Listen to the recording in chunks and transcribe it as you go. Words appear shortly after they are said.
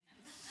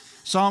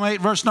Psalm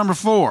 8, verse number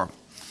 4.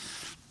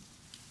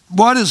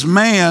 What is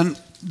man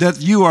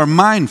that you are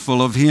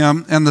mindful of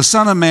him, and the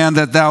son of man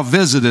that thou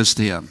visitest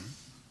him?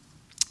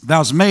 Thou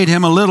hast made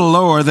him a little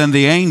lower than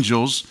the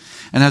angels,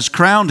 and hast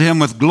crowned him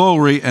with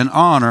glory and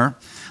honor.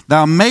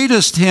 Thou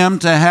madest him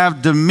to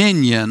have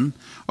dominion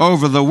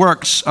over the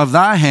works of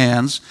thy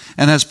hands,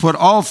 and hast put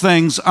all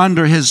things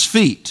under his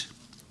feet.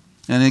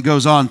 And it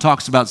goes on and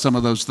talks about some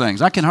of those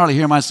things. I can hardly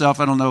hear myself.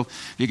 I don't know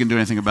if you can do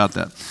anything about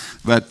that.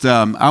 But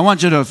I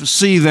want you to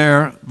see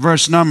there,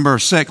 verse number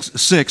 6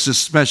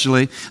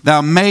 especially,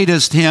 thou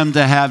madest him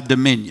to have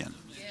dominion.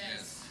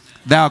 Yes.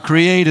 Thou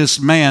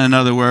createst man, in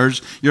other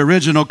words, your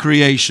original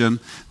creation.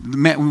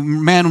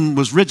 Man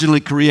was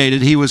originally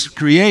created. He was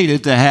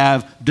created to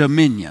have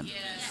dominion. Yes.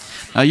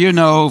 Now, you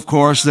know, of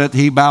course, that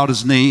he bowed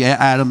his knee,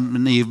 Adam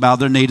and Eve bowed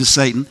their knee to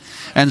Satan,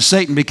 and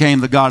Satan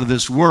became the god of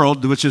this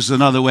world, which is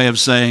another way of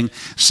saying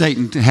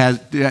Satan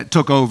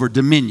took over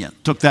dominion,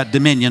 took that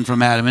dominion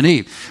from Adam and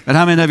Eve. But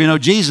how many of you know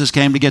Jesus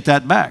came to get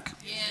that back?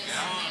 Yes.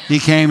 He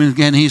came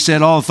and he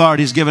said, all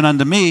authority is given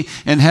unto me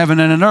in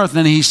heaven and in earth.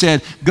 And he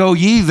said, go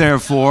ye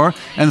therefore.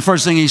 And the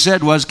first thing he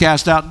said was,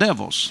 cast out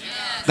devils.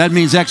 Yes. That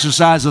means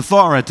exercise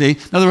authority.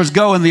 In other words,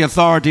 go in the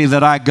authority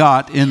that I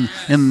got in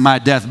my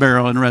death,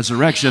 burial, and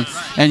resurrection,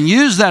 and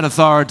use that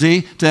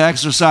authority to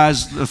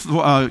exercise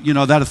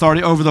that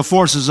authority over the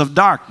forces of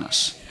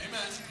darkness.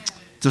 Amen.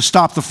 To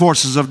stop the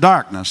forces of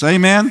darkness.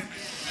 Amen? Amen.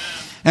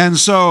 And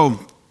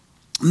so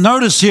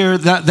notice here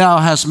that thou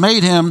hast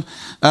made him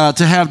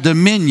to have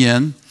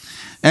dominion.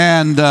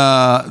 And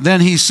then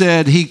he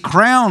said he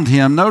crowned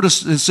him.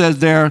 Notice it says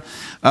there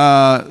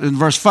in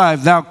verse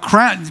 5, thou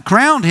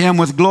crowned him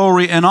with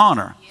glory and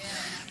honor.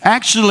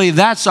 Actually,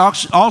 that's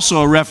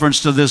also a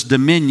reference to this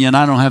dominion.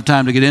 I don't have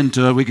time to get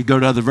into it. We could go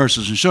to other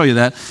verses and show you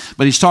that.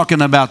 But he's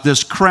talking about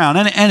this crown.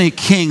 Any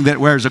king that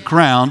wears a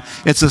crown,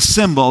 it's a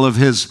symbol of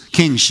his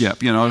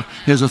kingship,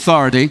 his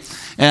authority.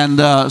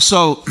 And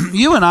so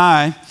you and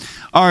I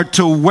are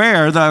to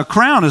wear. The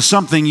crown is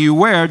something you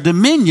wear.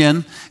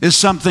 Dominion is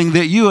something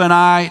that you and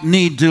I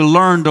need to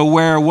learn to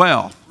wear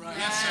well.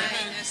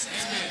 Yes,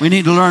 we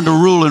need to learn to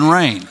rule and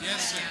reign.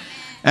 Yes,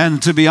 and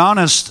to be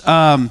honest,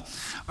 I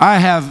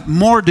have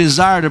more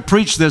desire to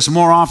preach this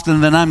more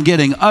often than I'm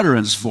getting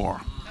utterance for.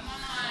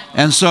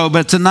 And so,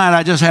 but tonight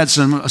I just had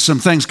some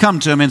things come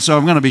to me, and so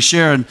I'm going to be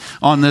sharing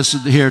on this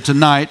here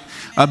tonight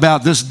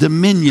about this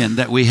dominion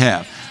that we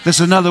have. This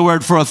is another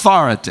word for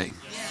authority.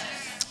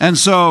 And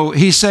so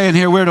he's saying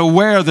here we're to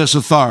wear this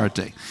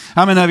authority.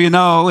 How many of you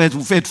know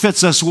it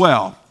fits us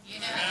well?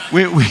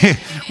 Yeah.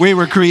 We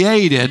were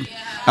created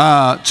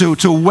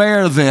to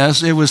wear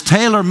this. It was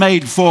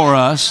tailor-made for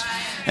us.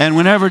 And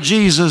whenever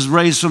Jesus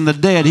raised from the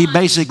dead, he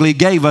basically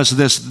gave us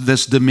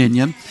this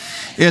dominion.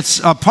 It's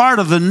a part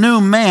of the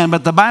new man,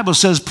 but the Bible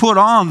says put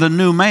on the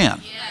new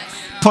man.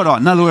 Put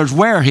on. In other words,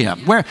 wear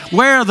him.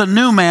 Wear the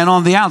new man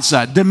on the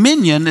outside.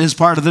 Dominion is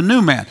part of the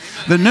new man.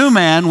 The new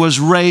man was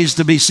raised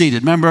to be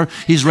seated. Remember,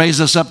 he's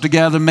raised us up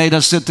together, made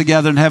us sit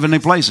together in heavenly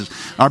places.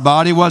 Our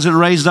body wasn't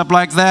raised up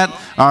like that.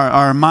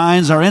 Our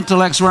minds, our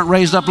intellects weren't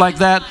raised up like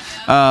that.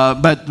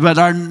 But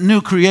our new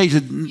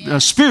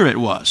created spirit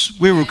was.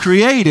 We were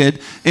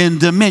created in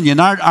dominion.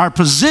 Our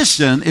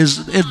position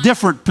is a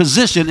different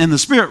position in the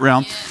spirit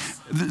realm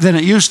than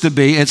it used to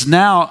be. It's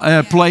now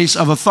a place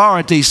of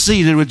authority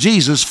seated with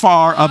Jesus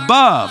far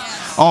above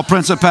all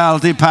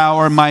principality,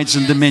 power, mights,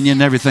 and dominion,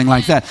 and everything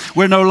like that.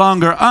 We're no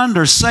longer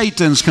under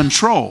Satan's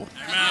control.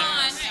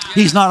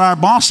 He's not our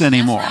boss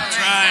anymore.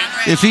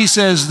 If he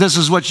says this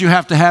is what you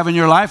have to have in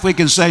your life, we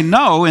can say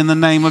no in the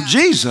name of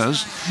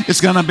Jesus. It's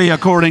going to be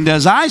according to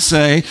as I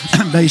say,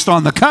 based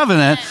on the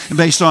covenant,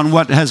 based on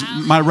what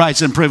my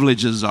rights and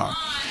privileges are.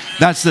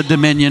 That's the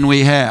dominion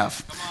we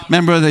have.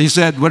 Remember that he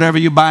said, whatever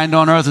you bind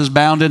on earth is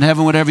bound in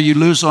heaven. Whatever you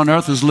loose on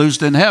earth is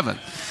loosed in heaven.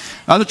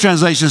 Other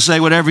translations say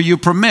whatever you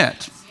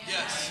permit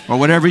or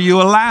whatever you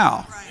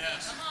allow.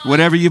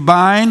 Whatever you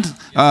bind,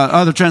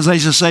 other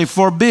translations say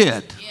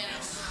forbid.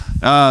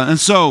 And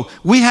so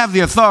we have the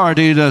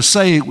authority to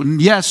say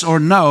yes or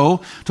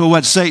no to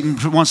what Satan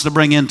wants to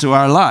bring into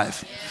our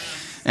life.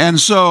 And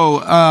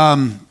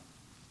so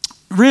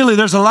really,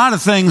 there's a lot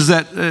of things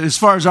that, as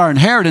far as our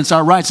inheritance,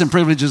 our rights and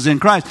privileges in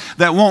Christ,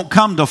 that won't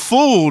come to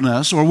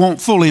fullness or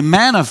won't fully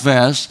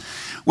manifest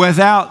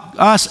without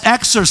us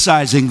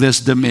exercising this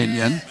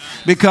dominion,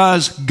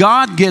 because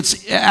God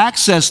gets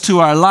access to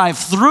our life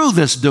through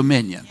this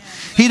dominion.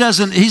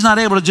 He's not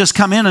able to just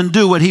come in and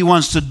do what he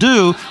wants to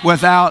do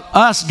without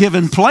us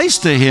giving place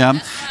to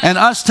him, and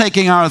us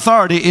taking our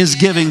authority is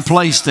giving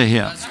place to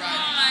him.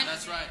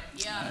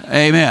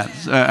 Amen.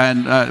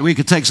 And we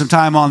could take some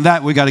time on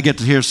that. We got to get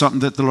to hear something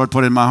that the Lord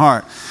put in my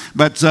heart.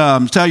 But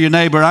tell your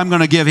neighbor, I'm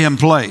going to give him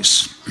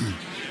place.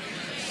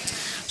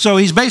 So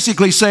he's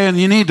basically saying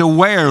you need to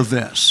wear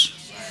this.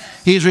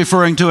 He's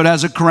referring to it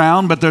as a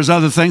crown, but there's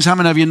other things. How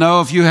many of you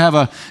know if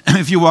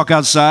you walk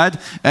outside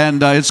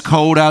and it's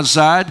cold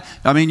outside,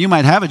 I mean, you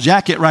might have a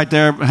jacket right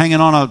there hanging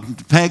on a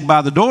peg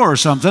by the door or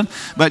something,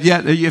 but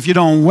yet if you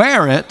don't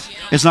wear it,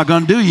 it's not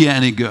going to do you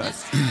any good,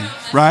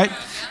 right?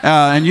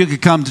 And you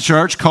could come to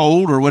church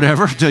cold or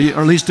whatever, or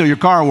at least till your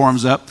car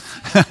warms up.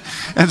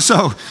 And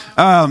so,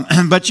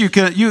 but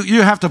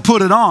you have to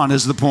put it on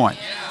is the point.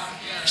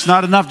 It's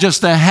not enough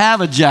just to have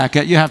a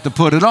jacket. You have to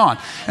put it on.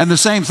 And the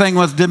same thing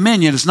with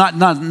dominion. It's not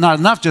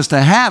enough just to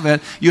have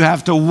it. You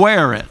have to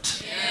wear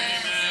it.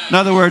 In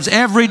other words,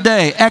 every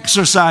day,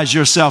 exercise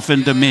yourself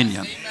in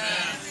dominion.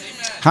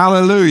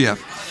 Hallelujah.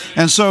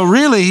 And so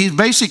really, he's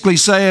basically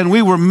saying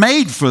we were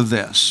made for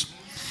this.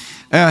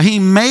 He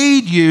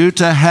made you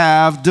to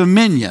have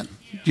dominion.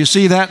 You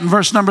see that in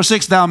verse number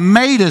 6? Thou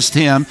madest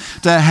him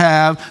to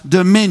have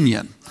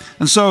dominion.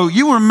 And so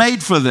you were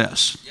made for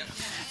this.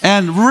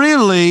 And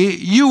really,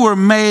 you were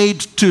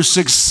made to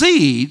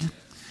succeed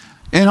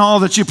in all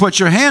that you put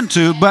your hand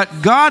to,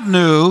 but God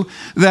knew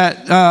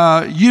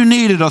that you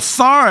needed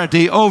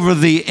authority over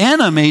the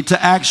enemy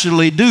to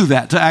actually do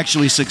that, to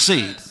actually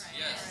succeed.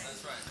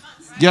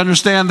 Do you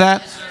understand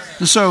that?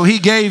 And so he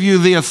gave you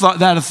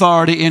that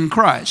authority in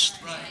Christ.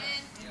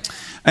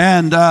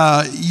 And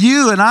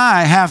you and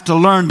I have to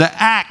learn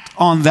to act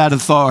on that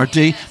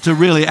authority to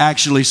really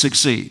actually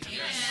succeed.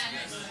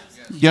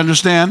 You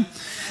understand?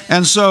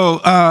 And so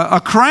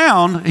a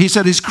crown, he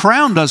said he's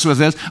crowned us with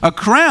this. A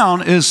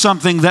crown is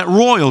something that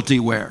royalty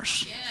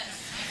wears.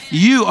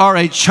 You are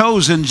a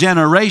chosen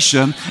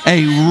generation,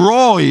 a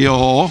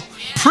royal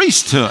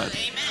priesthood,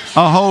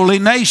 a holy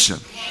nation.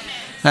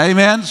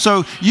 Amen.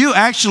 So you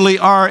actually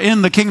are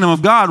in the kingdom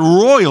of God,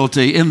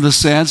 royalty in the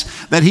sense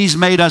that he's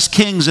made us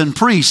kings and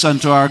priests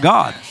unto our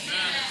God.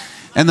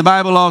 And the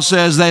Bible also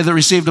says, they that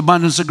received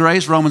abundance of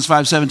grace, Romans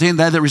 5:17,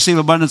 they that receive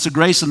abundance of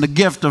grace and the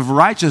gift of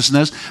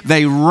righteousness,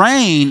 they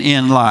reign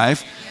in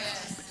life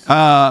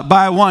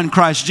by one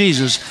Christ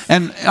Jesus.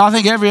 And I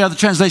think every other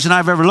translation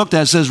I've ever looked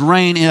at says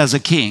reign as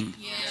a king.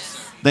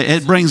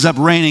 It brings up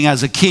reigning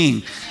as a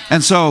king.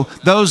 And so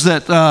those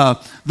that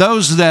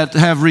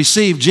have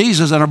received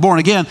Jesus and are born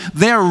again,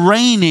 they're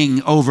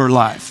reigning over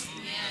life.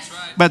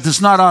 But it's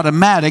not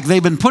automatic.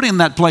 They've been put in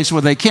that place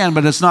where they can,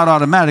 but it's not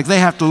automatic. They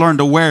have to learn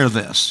to wear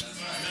this.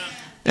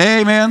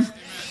 Amen.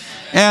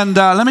 And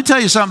let me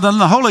tell you something.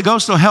 The Holy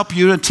Ghost will help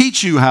you and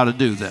teach you how to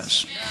do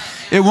this.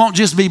 It won't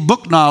just be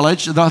book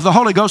knowledge. The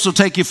Holy Ghost will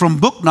take you from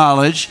book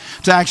knowledge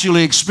to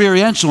actually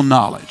experiential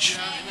knowledge.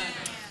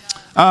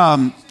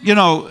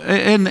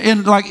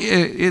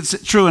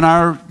 It's true in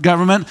our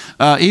government.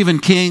 Even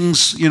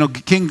kings,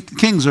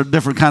 kings are a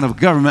different kind of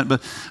government,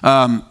 but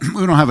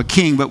we don't have a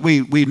king, but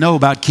we know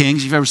about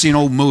kings. You've ever seen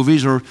old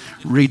movies or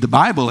read the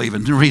Bible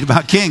even to read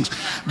about kings.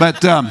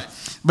 But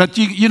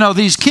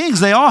these kings,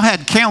 they all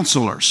had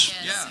counselors.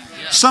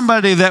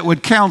 Somebody that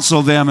would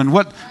counsel them and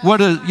what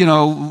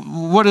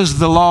does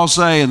the law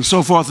say and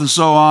so forth and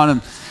so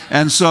on.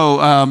 And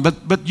so,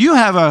 but you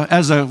have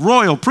as a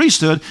royal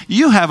priesthood,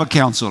 you have a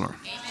counselor.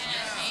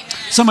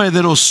 Somebody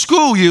that will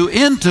school you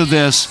into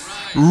this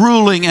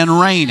ruling and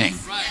reigning.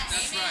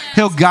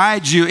 He'll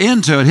guide you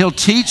into it. He'll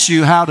teach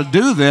you how to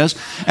do this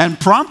and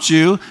prompt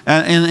you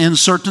in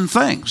certain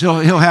things.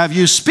 He'll have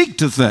you speak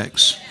to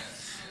things.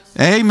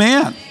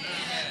 Amen.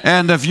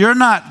 And if you're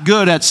not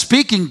good at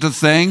speaking to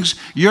things,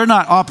 you're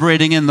not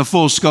operating in the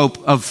full scope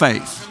of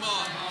faith.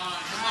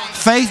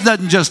 Faith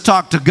doesn't just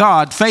talk to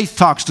God. Faith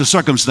talks to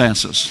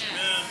circumstances.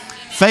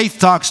 Faith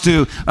talks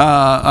to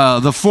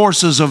the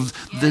forces of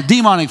the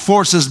demonic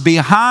forces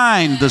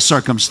behind the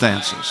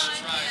circumstances.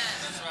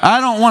 I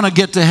don't want to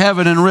get to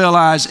heaven and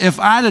realize if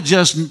I'd have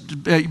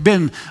just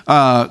been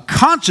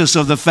conscious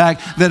of the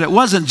fact that it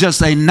wasn't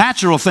just a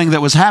natural thing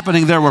that was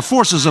happening. There were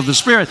forces of the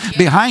Spirit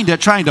behind it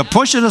trying to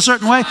push it a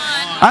certain way.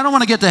 I don't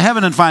want to get to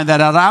heaven and find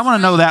that out. I want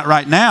to know that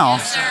right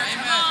now.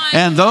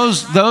 And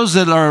those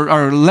that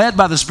are led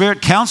by the Spirit,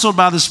 counseled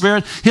by the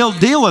Spirit, he'll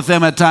deal with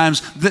them at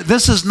times.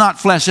 This is not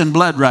flesh and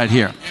blood right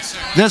here.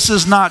 This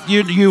is not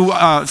you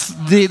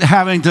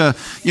having to,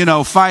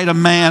 fight a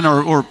man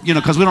or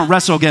because we don't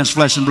wrestle against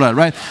flesh and blood,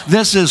 right?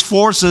 This is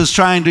forces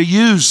trying to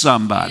use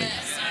somebody.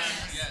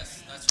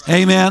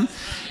 Amen.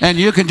 And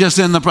you can just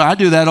I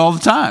do that all the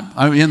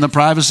time. In the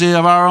privacy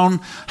of our own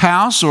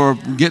house or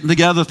getting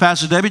together with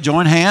Pastor Debbie,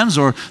 join hands,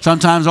 or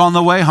sometimes on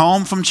the way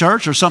home from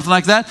church or something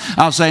like that.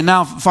 I'll say,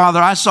 now,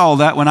 Father, I saw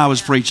that when I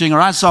was preaching, or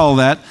I saw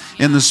that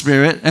in the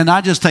Spirit, and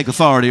I just take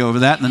authority over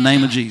that in the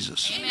name of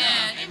Jesus.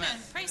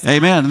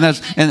 Amen.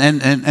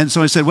 And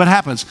so he said, what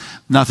happens?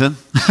 Nothing.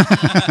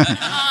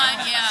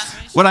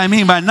 What I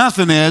mean by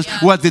nothing is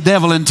what the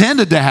devil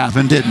intended to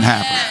happen didn't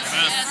happen.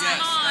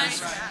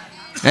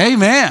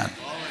 Amen.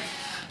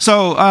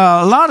 So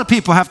a lot of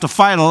people have to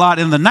fight a lot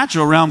in the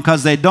natural realm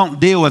because they don't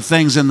deal with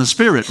things in the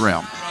spirit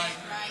realm.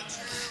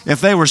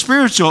 If they were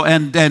spiritual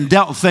and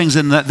dealt with things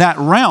in that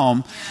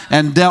realm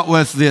and dealt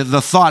with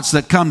the thoughts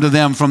that come to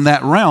them from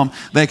that realm,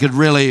 they could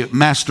really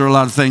master a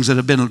lot of things that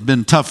have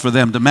been tough for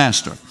them to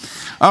master.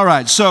 All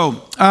right,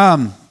 so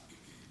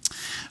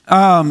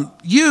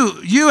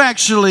you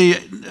actually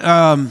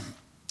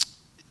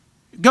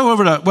go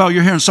over to,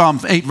 you're here in Psalm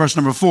 8, verse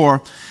number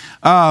 4.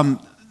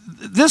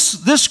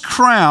 This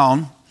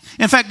crown,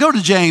 in fact, go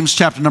to James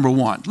chapter number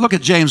 1. Look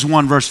at James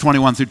 1, verse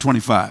 21 through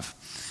 25.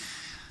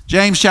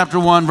 James chapter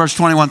 1, verse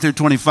 21 through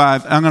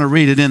 25. I'm going to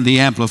read it in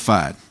the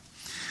Amplified.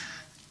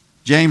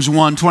 James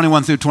 1,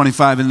 21 through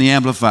 25 in the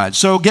Amplified.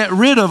 So get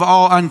rid of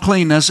all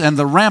uncleanness and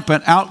the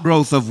rampant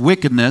outgrowth of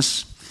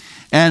wickedness,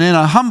 and in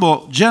a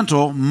humble,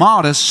 gentle,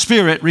 modest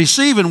spirit,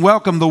 receive and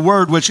welcome the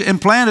word which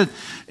implanted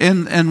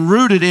and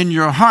rooted in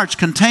your hearts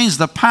contains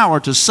the power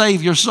to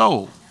save your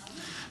soul.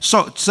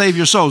 So, save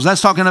your souls.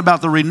 That's talking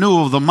about the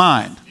renewal of the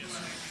mind.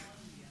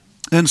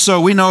 And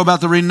so we know about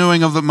the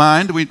renewing of the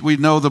mind. We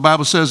know the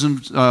Bible says in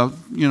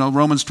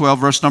Romans 12,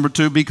 verse number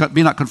 2,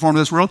 be not conformed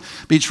to this world.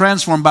 Be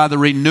transformed by the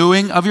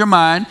renewing of your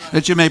mind,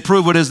 that you may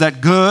prove what is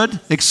that good,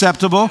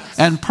 acceptable,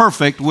 and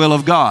perfect will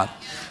of God.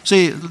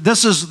 See,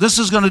 this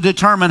is going to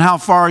determine how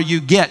far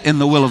you get in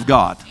the will of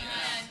God.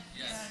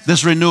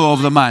 This renewal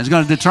of the mind is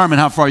going to determine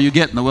how far you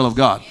get in the will of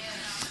God.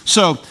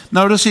 So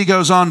notice he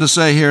goes on to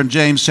say here in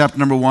James chapter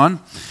number 1,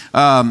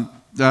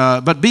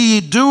 but be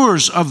ye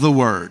doers of the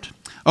word.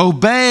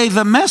 Obey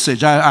the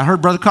message. I heard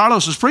Brother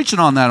Carlos was preaching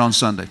on that on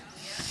Sunday.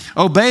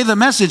 Obey the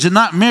message and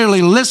not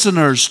merely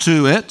listeners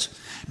to it,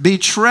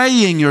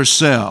 betraying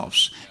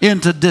yourselves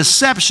into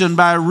deception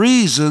by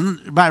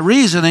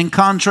reasoning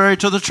contrary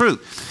to the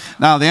truth.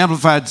 Now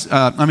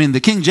the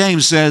King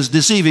James says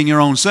deceiving your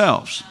own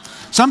selves.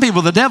 Some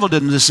people, the devil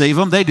didn't deceive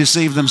them, they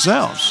deceived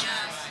themselves.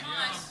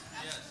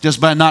 Just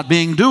by not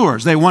being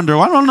doers. They wonder,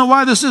 I don't know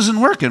why this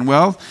isn't working.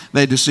 Well,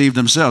 they deceived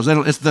themselves.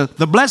 It's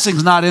the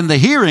blessing's not in the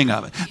hearing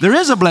of it. There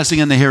is a blessing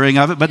in the hearing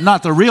of it, but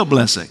not the real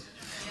blessing.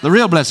 The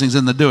real blessing's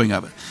in the doing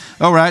of it.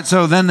 All right,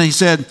 so then he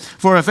said,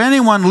 for if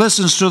anyone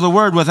listens to the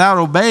word without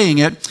obeying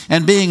it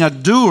and being a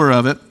doer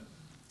of it,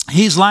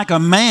 he's like a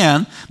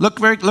man,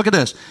 look at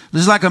this.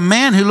 He's like a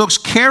man who looks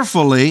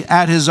carefully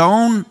at his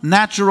own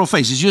natural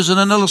face. He's using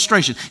an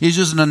illustration. He's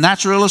using a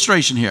natural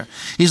illustration here.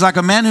 He's like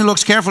a man who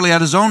looks carefully at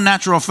his own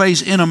natural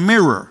face in a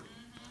mirror.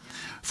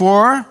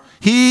 For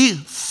he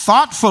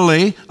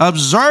thoughtfully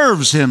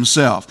observes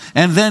himself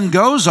and then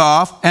goes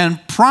off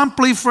and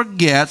promptly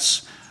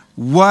forgets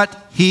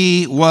what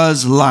he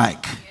was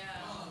like.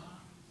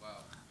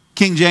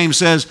 King James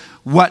says,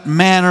 what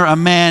manner a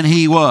man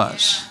he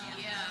was.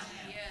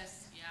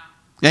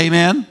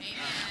 Amen?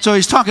 So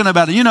he's talking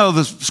about it. You know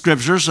the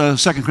scriptures, 2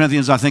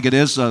 Corinthians, I think it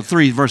is,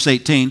 3 verse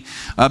 18.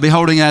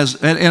 Beholding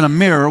as in a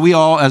mirror, we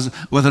all, as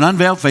with an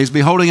unveiled face,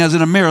 beholding as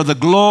in a mirror, the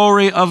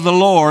glory of the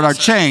Lord are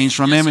changed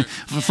from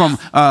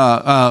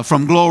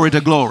glory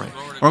to glory.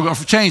 Or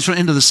changed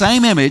into the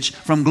same image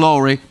from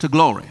glory to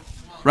glory.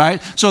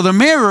 Right? So the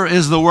mirror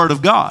is the Word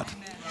of God.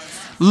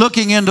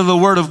 Looking into the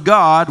Word of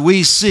God,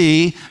 we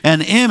see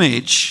an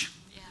image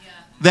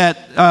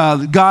that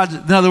God,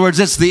 in other words,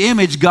 it's the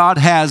image God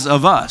has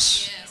of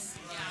us.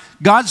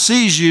 God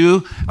sees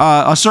you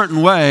a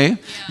certain way.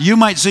 You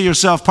might see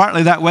yourself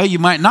partly that way. You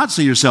might not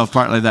see yourself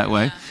partly that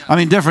way. I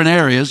mean, different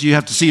areas. You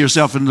have to see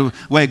yourself in the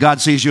way God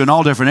sees you in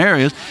all different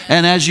areas.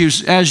 And as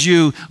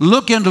you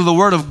look into the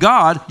Word of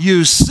God,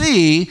 you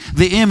see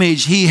the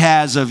image He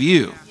has of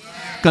you.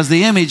 Because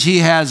the image He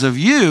has of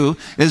you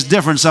is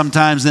different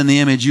sometimes than the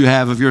image you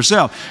have of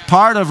yourself.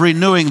 Part of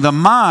renewing the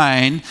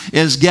mind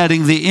is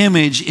getting the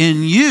image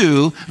in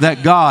you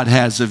that God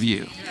has of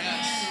you.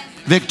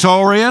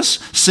 Victorious,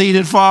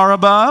 seated far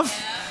above,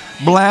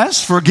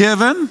 blessed,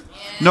 forgiven,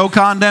 no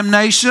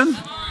condemnation,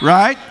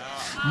 right?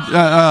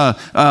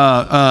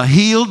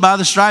 Healed by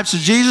the stripes of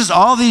Jesus.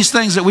 All these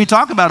things that we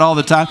talk about all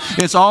the time,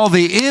 it's all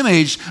the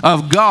image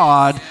of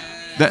God.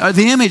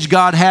 The image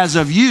God has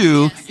of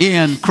you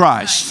in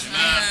Christ.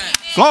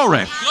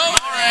 Glory.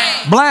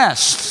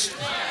 Blessed.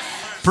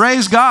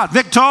 Praise God.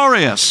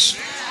 Victorious.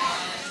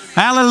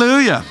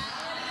 Hallelujah.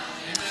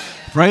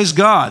 Praise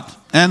God.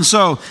 And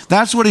so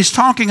that's what he's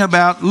talking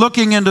about,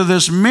 looking into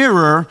this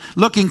mirror,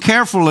 looking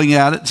carefully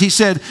at it. He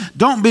said,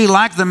 don't be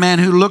like the man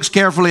who looks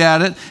carefully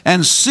at it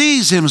and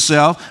sees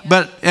himself,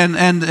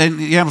 and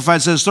the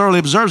Amplified says thoroughly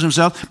observes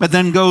himself, but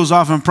then goes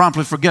off and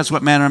promptly forgets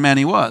what manner of man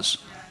he was.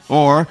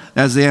 Or,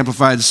 as the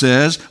Amplified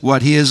says,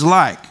 what he is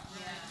like.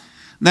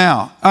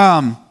 Now,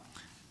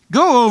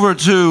 go over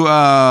to,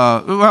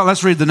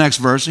 let's read the next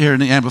verse here in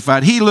the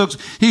Amplified. He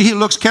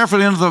looks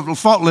carefully into the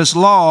faultless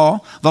law,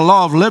 the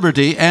law of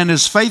liberty, and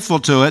is faithful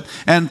to it,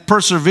 and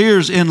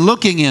perseveres in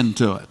looking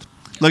into it.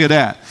 Look at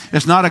that.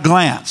 It's not a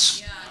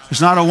glance.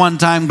 It's not a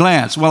one-time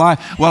glance. Well,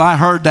 I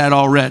heard that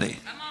already.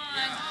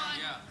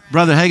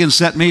 Brother Hagin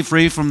set me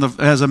free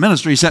as a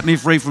ministry, he set me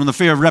free from the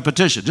fear of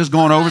repetition. Just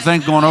going over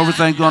things.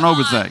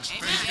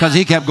 Because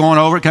he kept going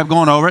over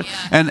it.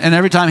 And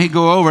every time he'd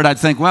go over it, I'd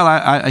think,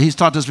 well, he's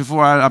taught this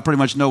before. I pretty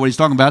much know what he's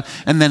talking about.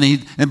 And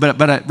then but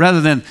rather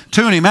than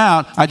tune him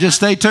out, I just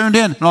stay tuned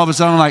in. And all of a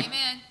sudden I'm like,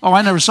 oh,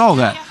 I never saw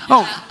that.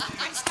 Oh,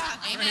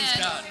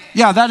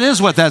 yeah, that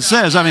is what that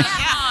says. I mean,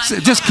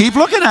 just keep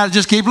looking at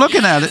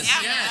it.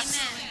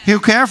 He'll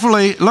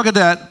carefully, look at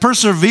that,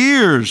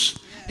 perseveres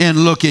in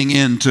looking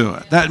into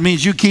it. That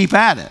means you keep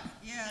at it.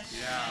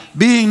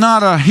 Being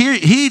not a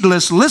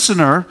heedless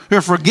listener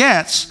who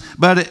forgets,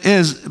 but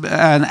is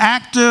an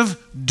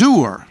active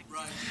doer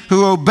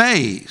who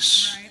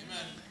obeys.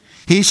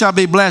 He shall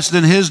be blessed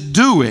in his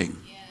doing,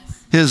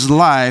 his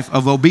life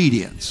of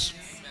obedience.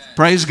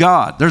 Praise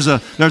God. There's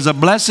a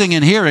blessing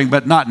in hearing,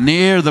 but not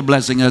near the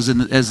blessing as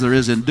there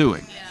is in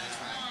doing.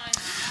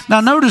 Now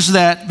notice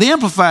that the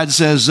Amplified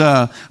says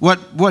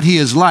what he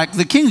is like.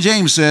 The King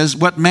James says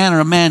what manner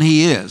of man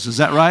he is. Is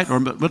that right? Or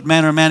what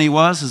manner of man he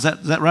was? Is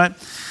that right?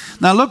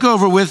 Now look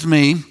over with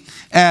me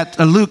at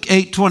Luke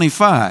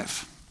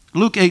 8:25.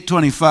 Luke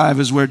 8:25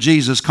 is where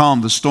Jesus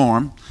calmed the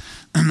storm.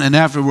 And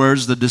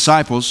afterwards the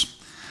disciples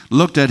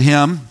looked at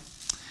him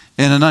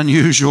in an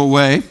unusual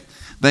way.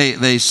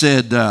 They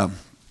said,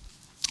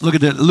 look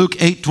at it, Luke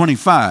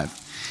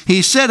 8:25.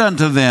 He said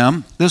unto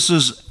them, this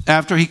is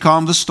after he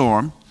calmed the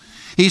storm,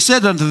 he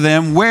said unto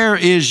them, where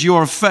is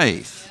your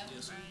faith?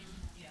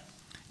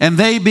 And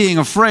they being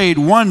afraid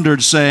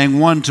wondered, saying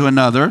one to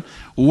another,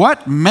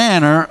 what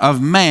manner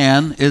of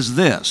man is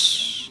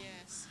this?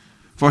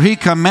 For he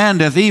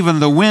commandeth even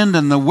the wind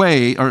and the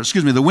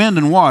wind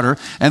and water,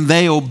 and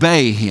they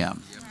obey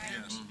him.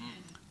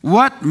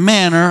 What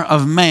manner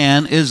of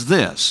man is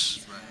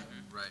this?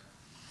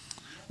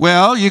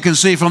 Well, you can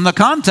see from the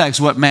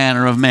context what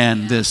manner of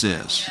man this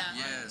is.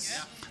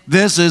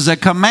 This is a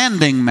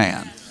commanding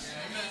man.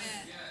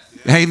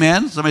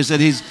 Amen. Somebody said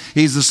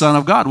he's the Son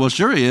of God. Well,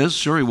 sure he is.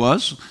 Sure he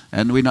was.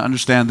 And we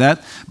understand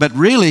that. But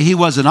really, he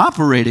wasn't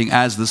operating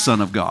as the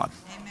Son of God.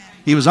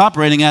 He was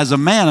operating as a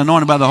man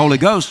anointed by the Holy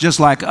Ghost, just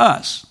like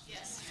us.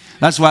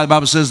 That's why the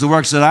Bible says, the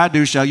works that I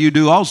do shall you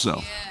do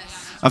also.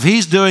 If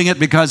he's doing it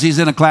because he's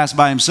in a class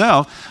by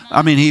himself,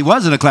 I mean, he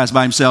was in a class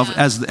by himself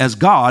as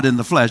God in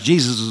the flesh.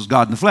 Jesus was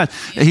God in the flesh.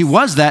 He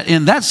was that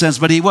in that sense,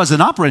 but he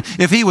wasn't operating.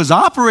 If he was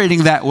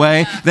operating that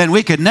way, then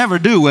we could never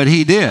do what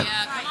he did.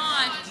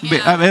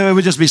 I mean, it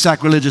would just be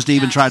sacrilegious to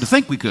even try to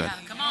think we could.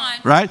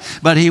 Right?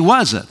 But he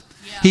wasn't.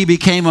 He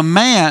became a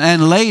man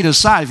and laid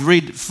aside. If you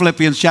read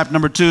Philippians chapter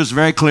number 2, it's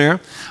very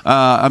clear.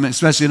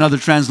 Especially in other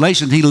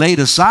translations, he laid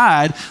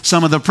aside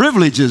some of the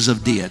privileges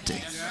of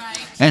deity.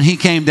 And he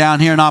came down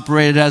here and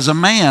operated as a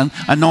man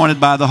anointed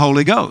by the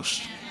Holy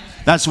Ghost.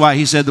 That's why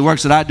he said, the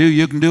works that I do,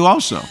 you can do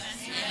also.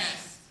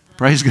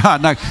 Praise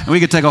God. Now, we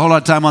could take a whole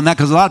lot of time on that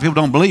because a lot of people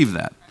don't believe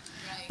that.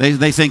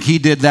 They think he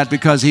did that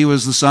because he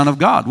was the Son of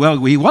God.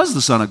 Well, he was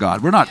the Son of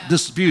God. We're not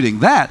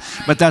disputing that,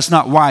 but that's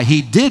not why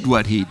he did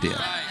what he did.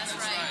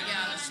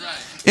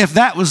 If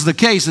that was the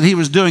case, that he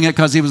was doing it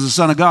because he was the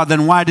Son of God,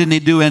 then why didn't he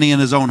do any in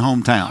his own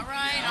hometown?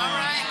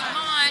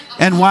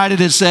 And why did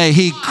it say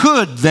he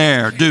could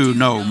there do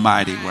no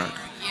mighty work?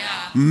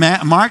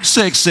 Mark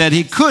 6 said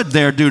he could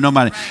there do no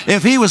mighty.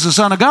 If he was the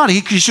Son of God,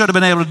 he should have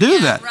been able to do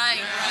that.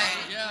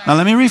 Now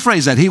let me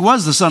rephrase that. He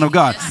was the Son of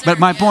God. But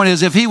my point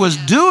is, if he was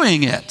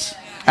doing it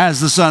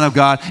as the Son of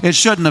God, it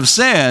shouldn't have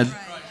said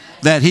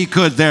that he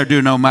could there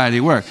do no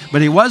mighty work.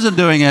 But he wasn't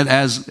doing it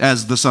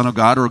as the Son of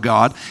God or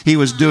God. He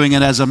was doing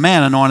it as a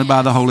man anointed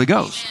by the Holy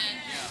Ghost.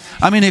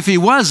 I mean, if he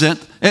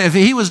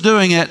was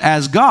doing it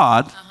as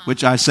God,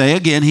 which I say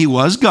again, he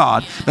was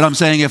God, but I'm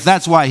saying if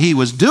that's why he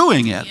was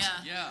doing it,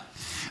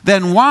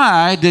 then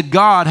why did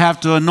God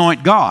have to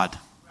anoint God?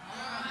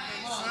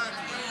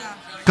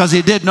 Because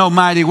he did no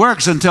mighty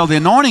works until the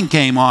anointing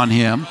came on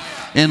him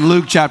in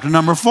Luke chapter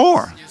number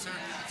 4.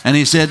 And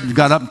he said,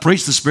 got up and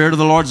preached, the Spirit of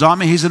the Lord's on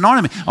me. He's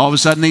anointed me. All of a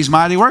sudden, these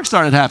mighty works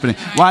started happening.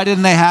 Why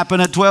didn't they happen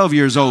at 12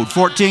 years old,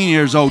 14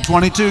 years old,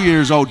 22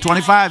 years old,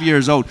 25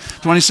 years old,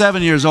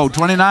 27 years old,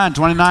 29,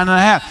 29 and a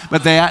half?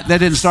 But they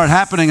didn't start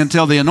happening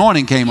until the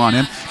anointing came on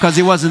him, because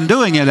he wasn't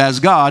doing it as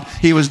God.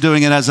 He was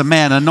doing it as a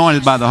man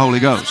anointed by the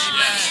Holy Ghost.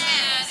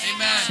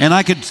 And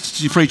I could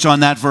preach on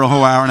that for a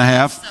whole hour and a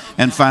half,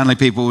 and finally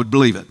people would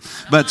believe it.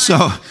 But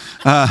so,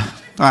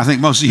 I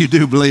think most of you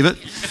do believe it.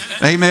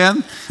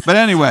 Amen. But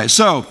anyway,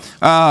 so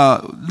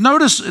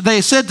notice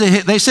they said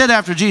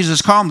after Jesus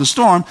calmed the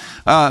storm,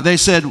 they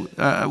said,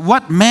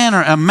 what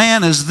manner of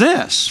man is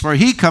this? For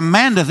he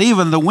commandeth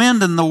even the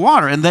wind and the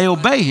water, and they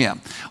obey him.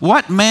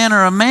 What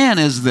manner of man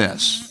is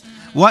this?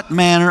 What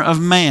manner of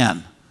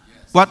man?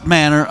 What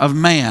manner of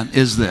man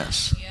is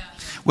this?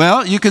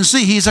 Well, you can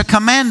see he's a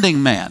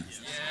commanding man.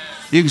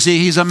 You can see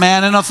he's a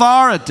man in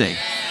authority.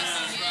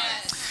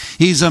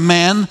 He's a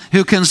man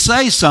who can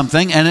say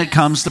something and it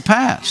comes to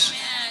pass.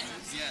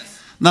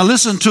 Now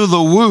listen to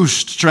the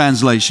Woost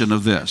translation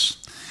of this.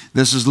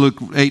 This is Luke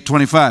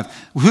 8:25.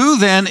 Who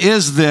then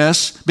is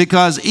this?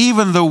 Because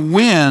even the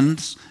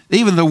winds,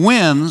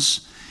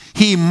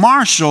 he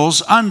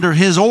marshals under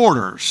his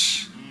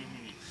orders.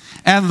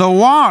 And the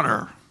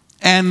water,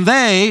 and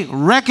they,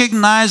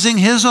 recognizing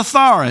his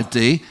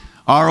authority,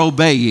 are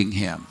obeying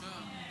him.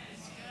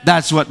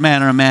 That's what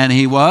manner of man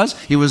he was.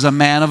 He was a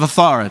man of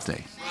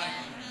authority.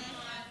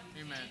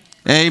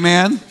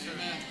 Amen.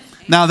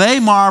 Now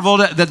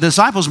the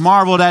disciples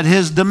marveled at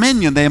his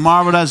dominion. They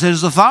marveled at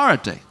his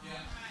authority.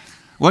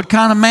 What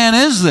kind of man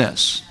is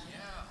this?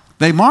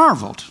 They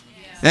marveled.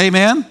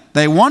 Amen.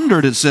 They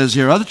wondered, it says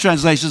here. Other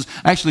translations,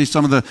 actually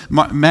some of the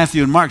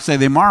Matthew and Mark say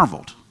they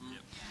marveled.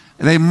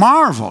 They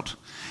marveled.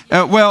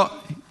 Well,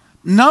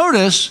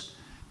 notice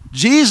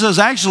Jesus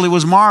actually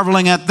was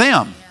marveling at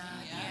them.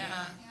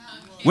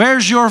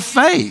 Where's your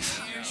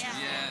faith?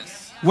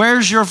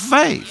 Where's your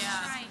faith?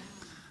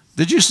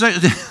 Did you say?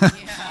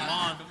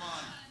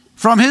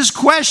 From his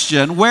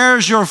question,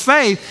 where's your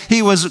faith?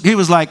 He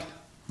was like,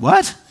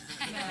 what?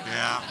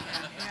 Yeah.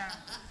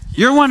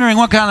 You're wondering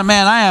what kind of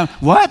man I am.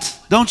 What?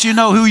 Don't you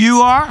know who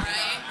you are? Right.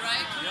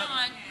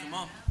 Come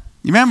on.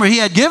 You remember, he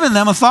had given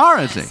them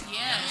authority.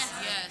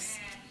 Yes.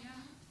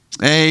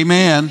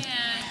 Amen.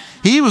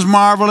 He was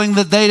marveling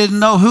that they didn't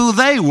know who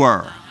they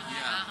were.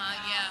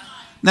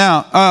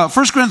 Now,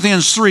 1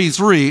 Corinthians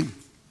 3:3.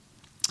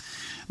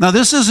 Now,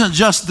 this isn't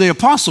just the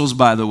apostles,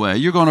 by the way.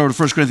 You're going over to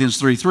 1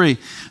 Corinthians 3:3.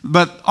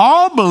 But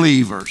all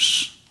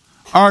believers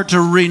are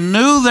to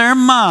renew their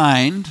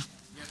mind,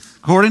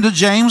 according to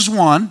James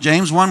 1.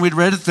 James 1, we'd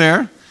read it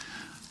there.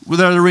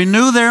 They're to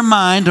renew their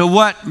mind to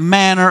what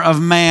manner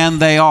of man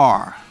they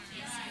are.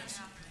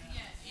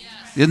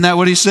 Isn't that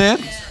what he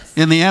said?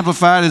 In the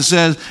Amplified, it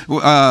says,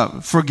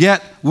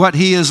 forget what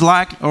he is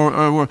like,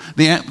 or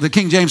the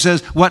King James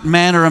says, what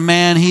manner of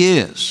man he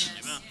is.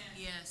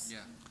 Yes.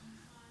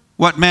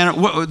 What manner?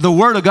 The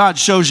Word of God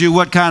shows you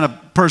what kind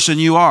of person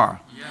you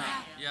are.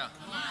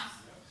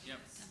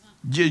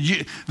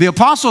 The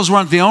apostles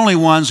weren't the only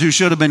ones who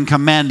should have been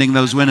commanding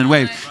those wind and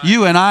waves.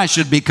 You and I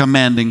should be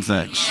commanding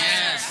things.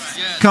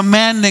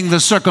 Commanding the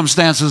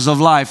circumstances of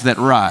life that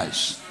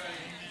rise.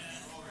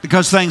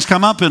 Because things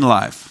come up in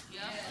life.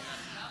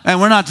 And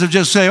we're not to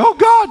just say, oh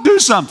God, do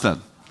something.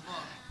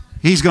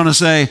 He's going to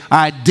say,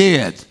 I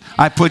did.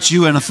 I put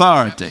you in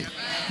authority.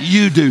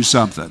 You do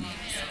something.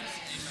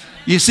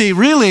 You see,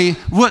 really,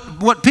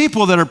 what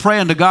people that are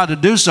praying to God to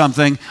do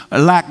something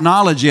lack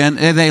knowledge in,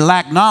 they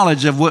lack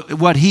knowledge of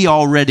what He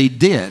already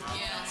did.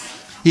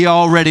 He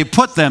already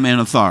put them in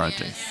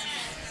authority.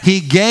 He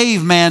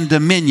gave man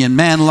dominion.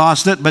 Man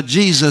lost it, but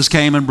Jesus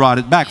came and brought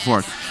it back for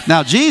it.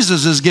 Now,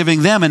 Jesus is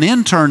giving them an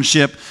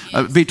internship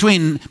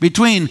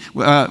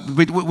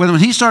when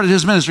he started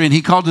his ministry and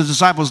he called his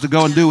disciples to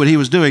go and do what he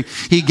was doing.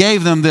 He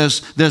gave them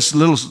this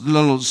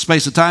little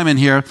space of time in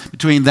here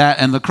between that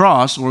and the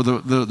cross, or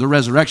the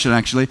resurrection,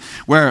 actually,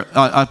 where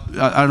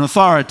an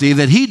authority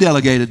that he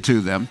delegated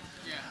to them,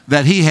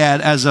 that he had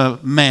as a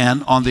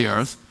man on the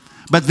earth.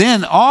 But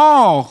then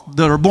all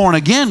that are born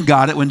again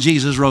got it when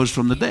Jesus rose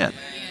from the dead.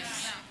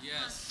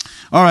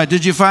 All right,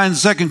 did you find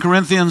 2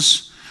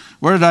 Corinthians?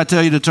 Where did I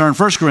tell you to turn?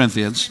 1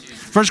 Corinthians.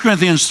 1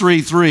 Corinthians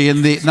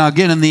 3:3. Now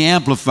again in the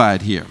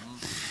Amplified here.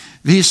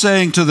 He's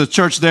saying to the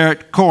church there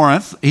at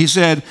Corinth, he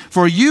said,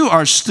 for you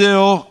are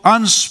still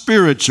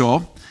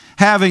unspiritual,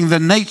 having the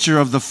nature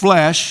of the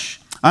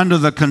flesh under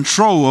the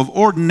control of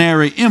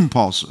ordinary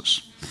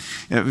impulses.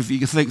 If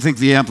you think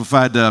the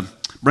Amplified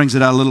brings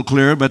it out a little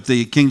clearer, but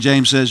the King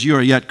James says you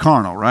are yet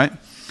carnal, right?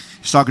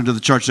 He's talking to the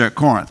church there at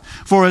Corinth.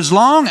 For as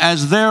long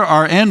as there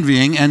are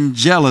envying and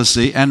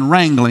jealousy and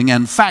wrangling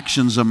and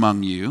factions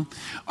among you,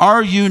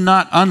 are you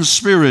not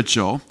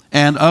unspiritual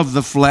and of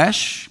the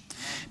flesh,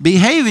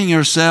 behaving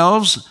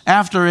yourselves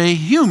after a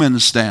human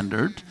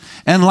standard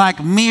and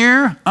like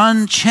mere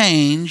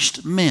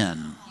unchanged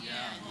men?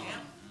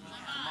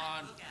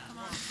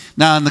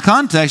 Now, in the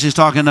context, he's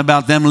talking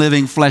about them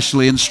living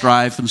fleshly in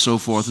strife and so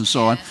forth and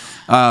so on.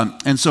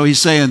 And so he's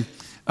saying,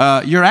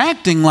 you're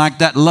acting like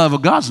that love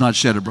of God's not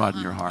shed abroad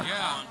in your heart.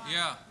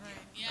 Yeah.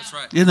 That's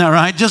right. Isn't that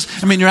right?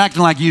 You're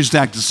acting like you used to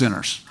act as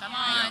sinners.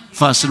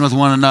 Fussing with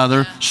one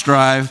another,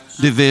 strife,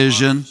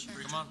 division.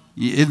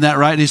 Isn't that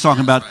right? He's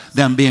talking about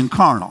them being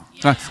carnal.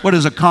 What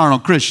is a carnal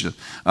Christian?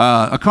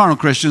 A carnal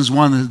Christian is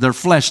one that their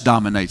flesh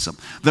dominates them.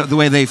 The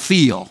way they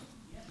feel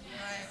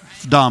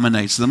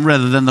dominates them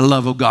rather than the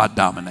love of God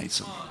dominates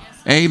them.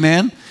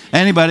 Amen?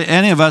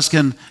 Any of us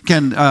can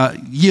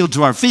yield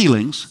to our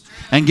feelings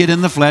and get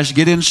in the flesh,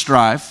 get in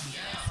strife.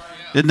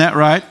 Isn't that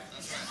right?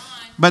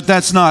 But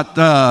that's not,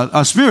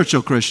 a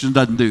spiritual Christian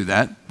doesn't do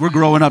that. We're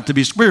growing up to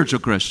be spiritual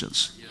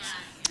Christians.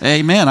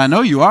 Amen. I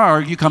know you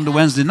are. You come to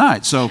Wednesday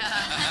night, so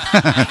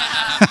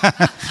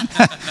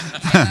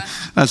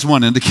that's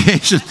one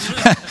indication.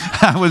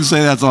 I wouldn't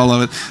say that's all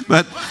of it.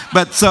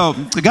 But so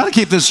we got to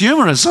keep this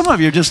humorous. Some of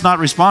you are just not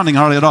responding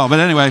hardly at all. But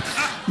anyway,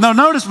 no,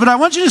 notice, but I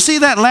want you to see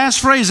that last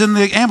phrase in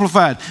the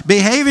Amplified.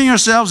 Behaving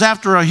yourselves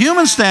after a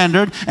human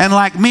standard and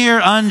like mere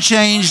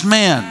unchanged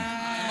men.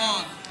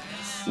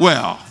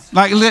 Well,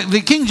 like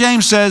the King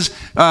James says,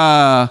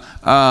 how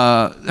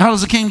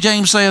does the King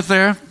James say it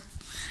there?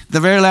 The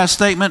very last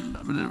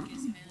statement,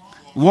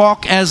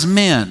 walk as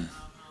men.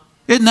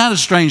 Isn't that a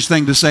strange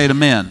thing to say to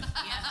men?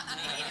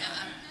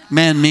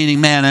 Men meaning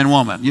man and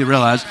woman. You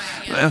realize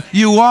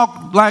you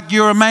walk like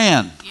you're a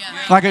man,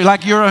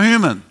 like you're a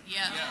human.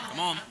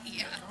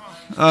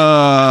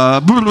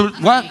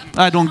 What?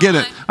 I don't get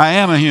it. I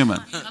am a human.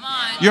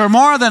 You're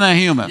more than a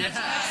human.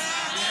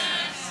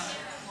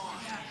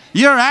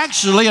 You're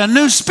actually a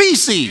new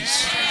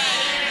species.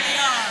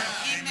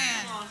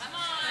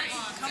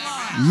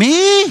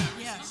 Me?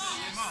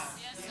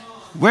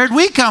 Where'd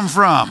we come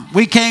from?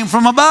 We came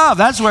from above.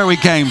 That's where we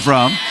came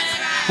from.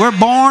 We're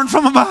born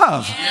from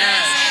above.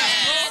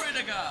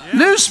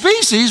 New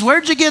species,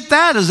 where'd you get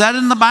that? Is that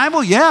in the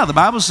Bible? Yeah, the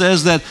Bible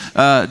says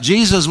that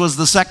Jesus was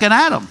the second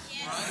Adam.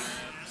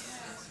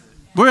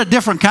 We're a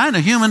different kind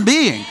of human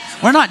being.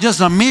 We're not just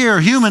a mere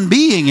human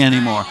being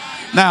anymore.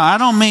 Now, I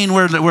don't mean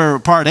we're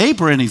part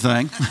ape or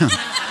anything.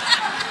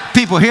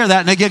 People hear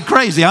that and they get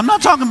crazy. I'm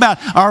not talking about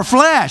our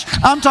flesh.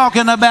 I'm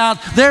talking about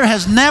there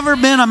has never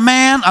been a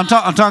man. I'm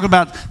talking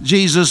about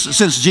Jesus,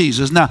 since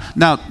Jesus. Now,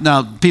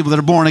 people that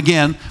are born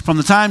again, from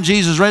the time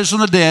Jesus raised from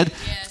the dead,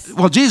 yes.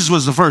 Well, Jesus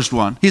was the first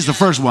one. He's the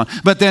first one.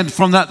 But then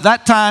from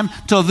that time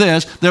till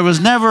this, there was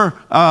never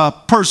a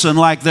person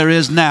like there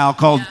is now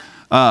called,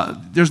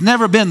 there's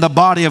never been the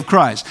body of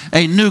Christ,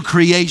 a new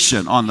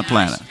creation on the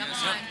planet.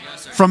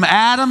 From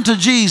Adam to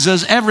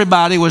Jesus,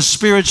 everybody was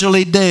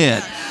spiritually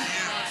dead.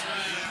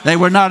 They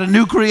were not a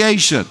new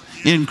creation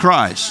in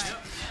Christ.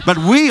 But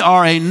we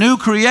are a new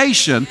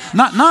creation,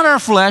 not our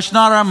flesh,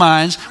 not our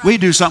minds. We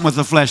do something with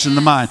the flesh and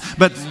the mind.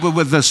 But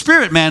with the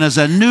spirit man is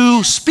a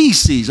new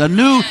species, a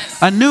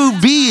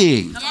new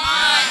being.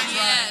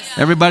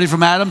 Everybody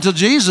from Adam to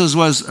Jesus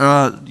was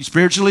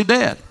spiritually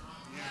dead.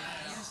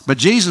 But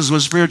Jesus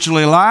was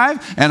spiritually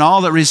alive, and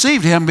all that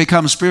received him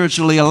become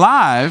spiritually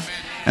alive.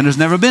 And there's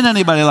never been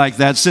anybody like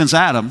that since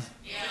Adam.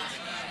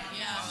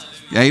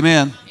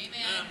 Amen.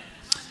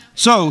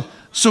 So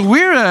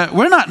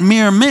we're not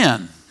mere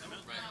men.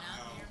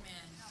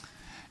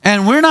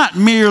 And we're not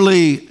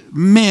merely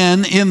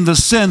men in the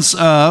sense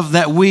of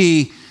that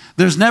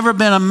there's never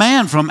been a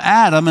man from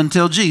Adam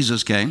until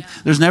Jesus came.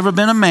 There's never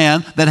been a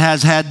man that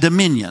has had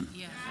dominion.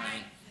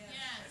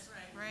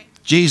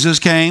 Jesus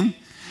came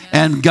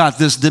and got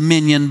this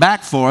dominion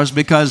back for us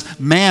because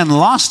man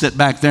lost it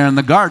back there in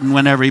the garden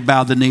whenever he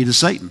bowed the knee to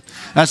Satan.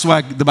 That's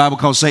why the Bible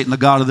calls Satan the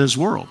god of this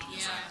world.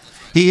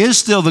 He is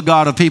still the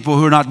God of people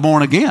who are not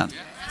born again.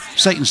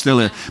 Satan still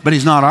is. But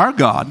he's not our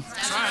God.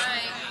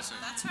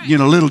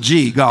 Little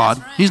g,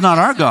 God. He's not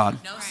our God.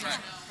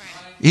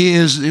 He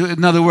is,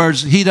 in other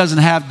words, he doesn't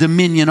have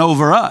dominion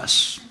over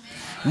us.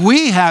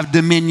 We have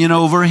dominion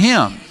over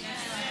him.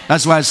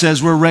 That's why it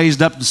says we're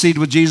raised up and seated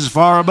with Jesus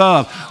far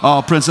above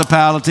all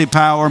principality,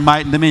 power,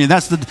 might, and dominion.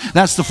 That's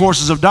the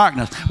forces of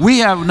darkness.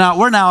 We're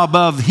now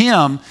above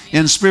him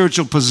in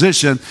spiritual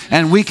position,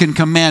 and we can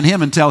command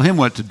him and tell him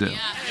what to do.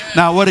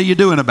 Now, what are you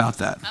doing about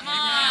that? Come on.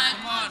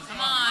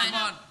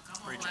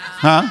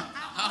 Huh?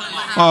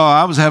 Oh,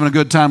 I was having a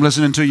good time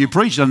listening to you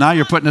preach, and now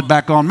you're putting it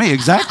back on me.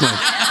 Exactly.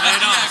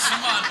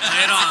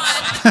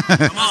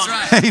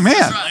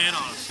 Amen.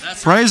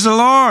 Praise the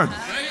Lord.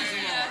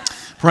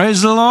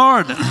 Praise the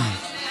Lord.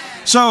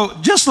 So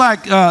just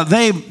like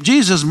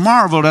Jesus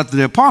marveled at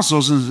the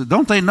apostles, and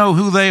don't they know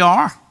who they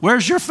are?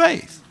 Where's your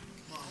faith?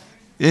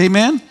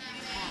 Amen.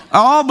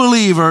 All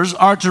believers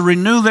are to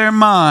renew their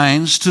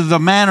minds to the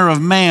manner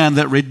of man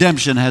that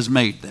redemption has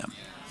made them.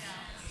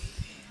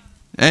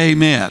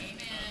 Amen.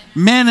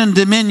 Men in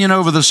dominion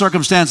over the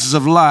circumstances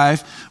of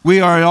life.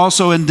 We are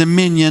also in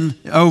dominion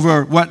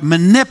over what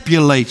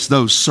manipulates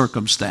those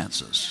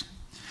circumstances.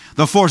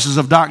 The forces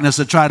of darkness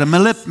that try to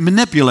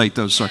manipulate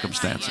those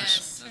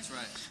circumstances.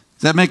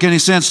 Does that make any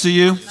sense to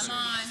you?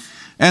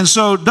 And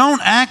so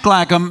don't act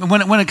like,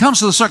 when it comes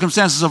to the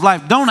circumstances of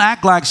life, don't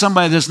act like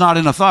somebody that's not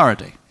in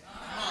authority.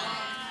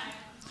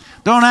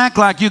 Don't act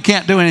like you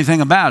can't do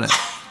anything about it.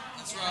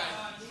 That's right.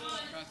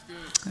 That's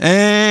good.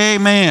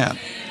 Amen.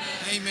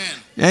 Amen.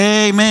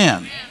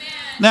 Amen.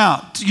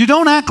 Now, you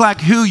don't act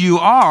like who you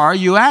are.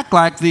 You act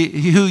like who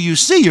you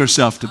see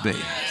yourself to be.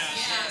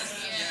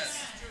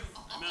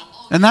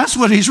 And that's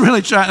what he's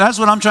really trying. That's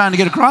what I'm trying to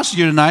get across to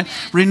you tonight.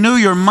 Renew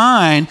your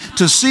mind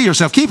to see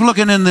yourself. Keep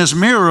looking in this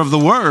mirror of the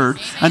Word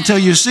until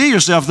you see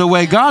yourself the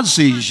way God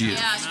sees you.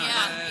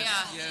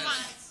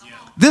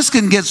 This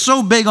can get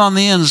so big on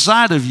the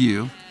inside of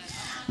you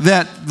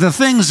that the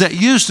things that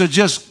you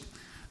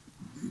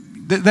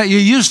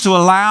used to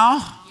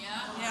allow,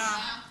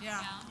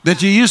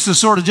 that you used to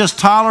sort of just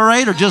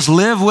tolerate or just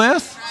live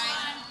with,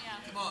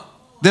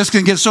 this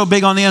can get so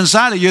big on the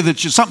inside of you that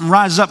something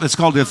rises up. It's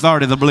called the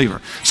authority of the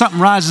believer.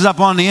 Something rises up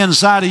on the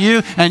inside of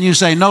you, and you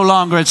say, no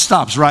longer, it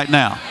stops right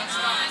now.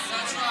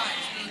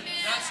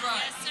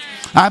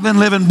 I've been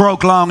living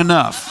broke long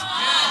enough.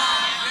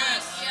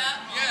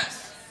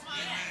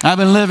 I've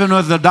been living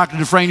with Dr.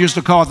 Dufresne used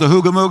to call it the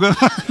hooga mooga.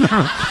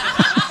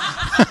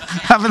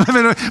 I've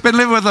been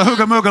living with the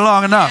hooga mooga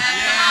long enough.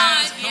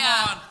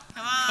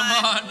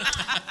 Come on.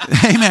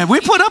 Amen.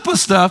 We put up with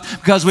stuff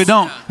because we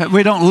don't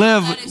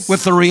live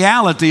with the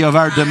reality of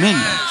our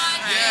dominion.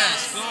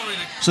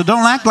 So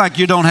don't act like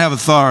you don't have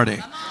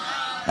authority.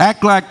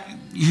 Act like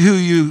who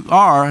you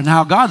are and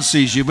how God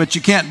sees you. But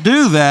you can't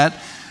do that.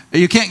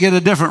 You can't get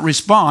a different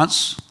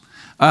response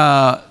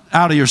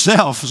out of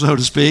yourself, so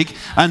to speak,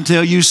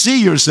 until you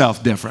see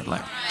yourself differently.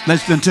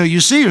 Until you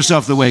see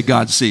yourself the way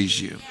God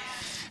sees you.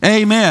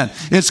 Amen.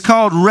 It's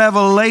called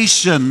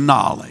revelation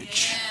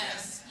knowledge.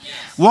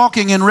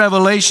 Walking in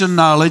revelation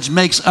knowledge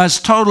makes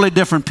us totally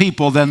different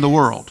people than the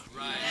world.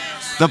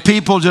 The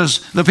people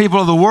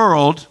of the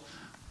world,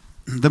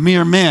 the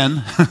mere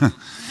men,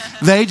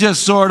 they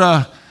just sort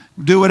of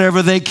do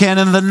whatever they can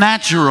in the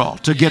natural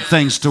to get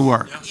things to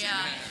work.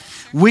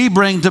 We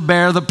bring to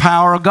bear the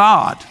power of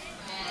God.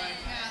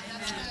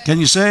 Can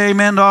you say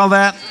amen to all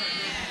that?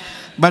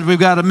 But we've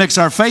got to mix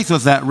our faith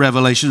with that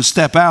revelation,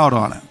 step out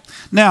on it.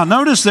 Now,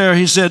 notice there,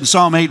 he said in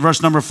Psalm 8,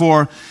 verse number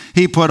 4,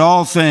 he put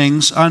all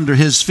things under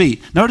his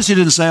feet. Notice he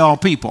didn't say all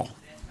people.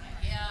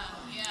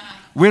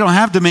 We don't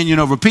have dominion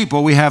over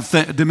people. We have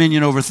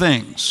dominion over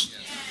things.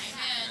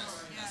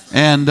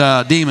 And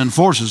demon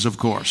forces, of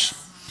course.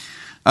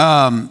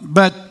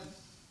 But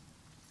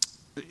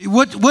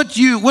what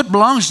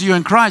belongs to you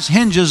in Christ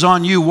hinges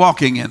on you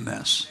walking in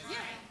this.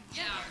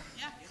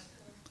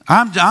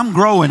 I'm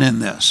growing in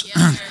this.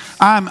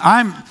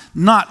 I'm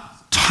not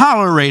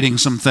tolerating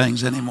some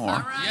things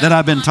anymore that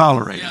I've been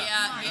tolerating.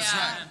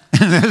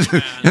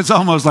 It's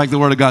almost like the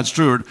Word of God's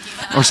true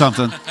or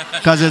something,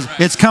 because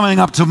it's coming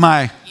up to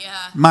my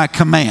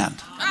command.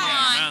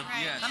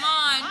 Come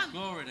on.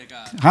 Glory to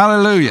God.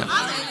 Hallelujah.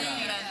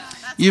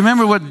 You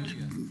remember what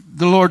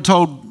the Lord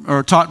told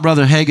or taught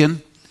Brother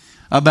Hagin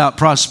about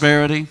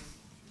prosperity?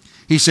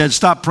 He said,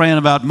 stop praying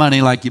about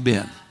money like you've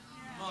been.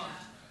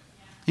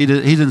 He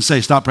didn't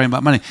say stop praying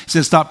about money. He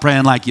said stop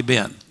praying like you've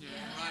been.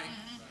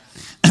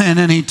 And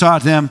then he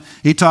taught him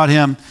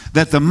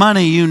that the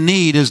money you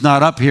need is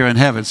not up here in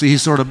heaven. See,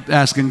 he's sort of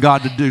asking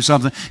God to do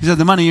something. He said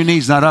the money you need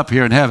is not up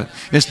here in heaven.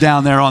 It's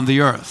down there on the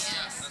earth.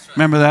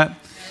 Remember that?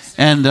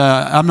 And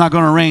I'm not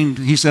going to rain,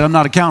 he said, I'm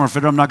not a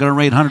counterfeiter. I'm not going to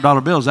rain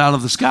 $100 bills out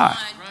of the sky.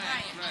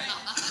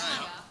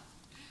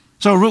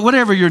 So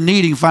whatever you're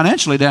needing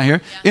financially down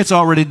here, it's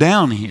already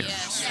down here.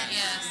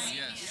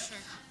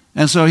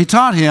 And so he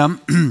taught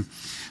him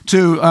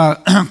to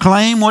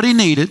claim what he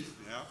needed.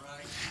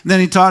 Then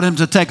he taught him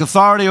to take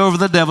authority over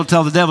the devil,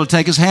 tell the devil to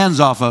take his hands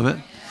off of it.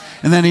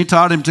 And then he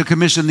taught him to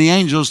commission the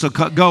angels to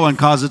go and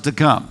cause it to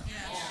come.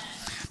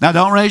 Now,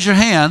 don't raise your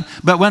hand,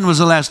 but when was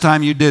the last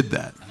time you did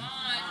that?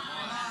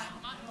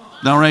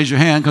 Don't raise your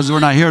hand, because we're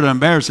not here to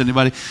embarrass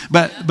anybody.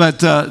 But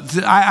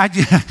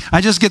I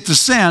just get the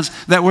sense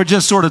that we're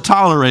just sort of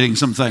tolerating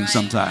some things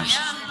sometimes.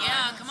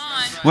 Yeah, come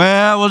on.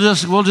 Well,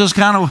 we'll just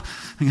kind of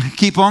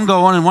keep on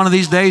going, and one of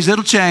these days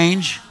it'll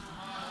change.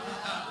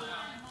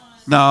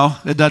 No,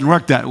 it doesn't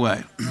work that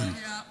way.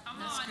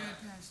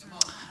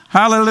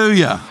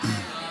 Hallelujah.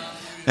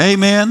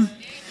 Amen.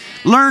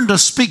 Learn to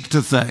speak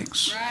to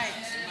things.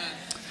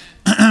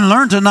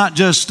 Learn to not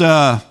just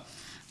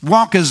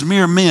walk as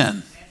mere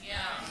men,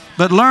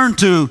 but learn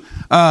to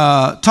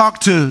talk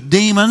to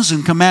demons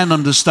and command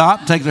them to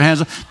stop, take their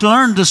hands off. To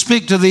learn to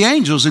speak to the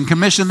angels and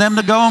commission them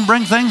to go and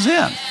bring things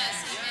in.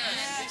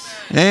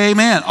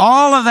 Amen.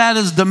 All of that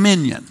is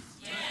dominion.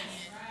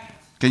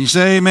 Can you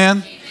say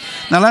amen?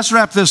 Now let's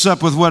wrap this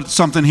up with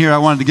something here I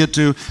wanted to get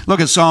to. Look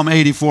at Psalm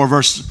 84,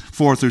 verse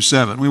 4 through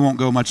 7. We won't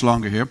go much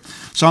longer here.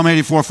 Psalm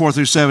 84, 4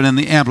 through 7 in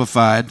the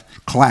Amplified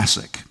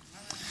Classic.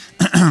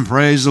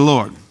 Praise the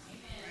Lord.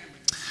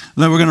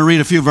 Then we're going to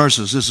read a few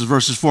verses. This is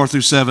verses 4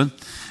 through 7.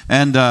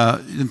 And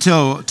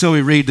until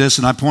we read this,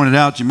 and I pointed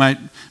out, you might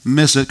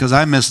miss it because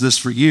I missed this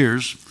for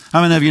years.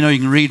 How many of you know you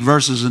can read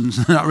verses and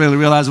not really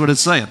realize what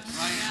it's saying?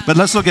 But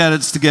let's look at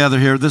it together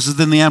here. This is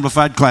in the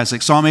Amplified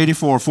Classic, Psalm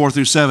 84, 4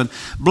 through 7.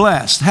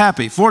 Blessed,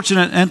 happy,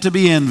 fortunate, and to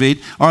be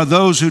envied are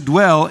those who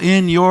dwell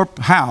in your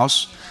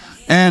house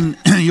and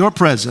your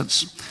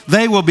presence.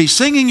 They will be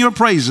singing your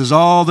praises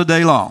all the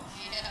day long.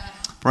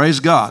 Praise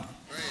God.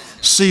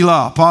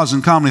 Selah. Pause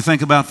and calmly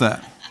think about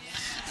that.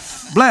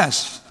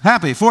 Blessed,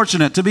 happy,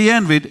 fortunate, to be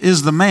envied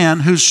is the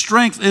man whose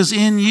strength is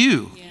in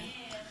you,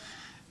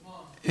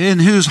 in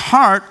whose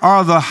heart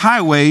are the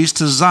highways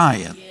to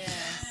Zion,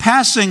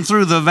 passing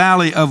through the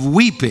valley of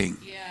weeping.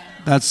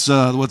 That's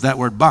what that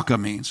word Baca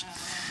means.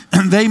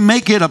 They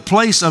make it a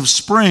place of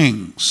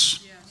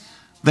springs.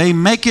 They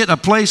make it a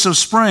place of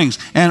springs.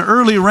 And the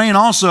early rain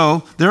also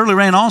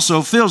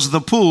fills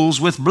the pools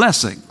with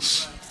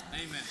blessings.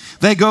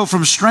 They go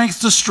from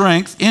strength to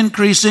strength,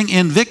 increasing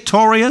in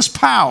victorious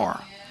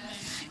power.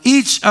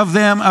 Each of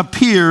them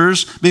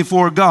appears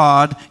before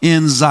God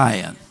in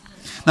Zion.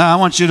 Now, I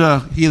want you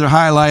to either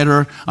highlight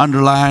or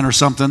underline or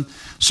something,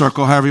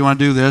 circle, however you want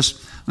to do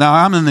this. Now,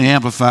 I'm in the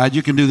Amplified.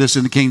 You can do this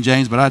in the King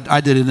James, but I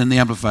did it in the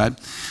Amplified.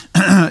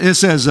 It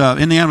says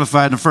in the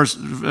Amplified in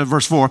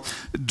verse 4,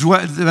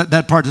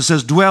 that part that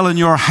says, dwell in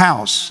your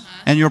house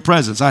and your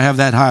presence. I have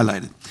that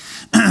highlighted.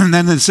 And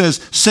then it says,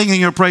 singing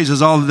your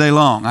praises all the day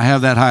long. I have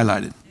that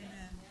highlighted.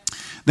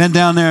 Then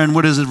down there in,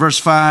 verse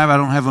 5, I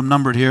don't have them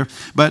numbered here,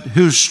 but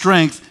whose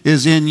strength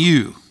is in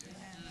you.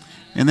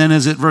 And then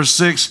is it verse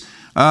 6,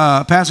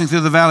 passing through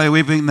the valley of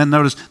weeping, then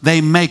notice,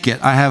 they make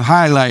it. I have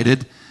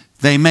highlighted,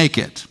 they make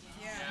it.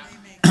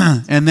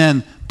 And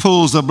then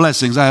pools of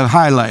blessings, I have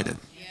highlighted.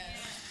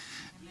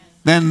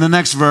 Then the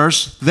next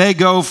verse, they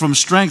go from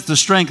strength to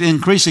strength,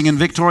 increasing in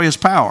victorious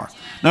power.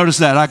 Notice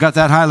that, I got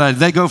that highlighted.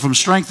 They go from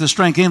strength to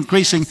strength,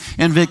 increasing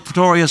in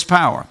victorious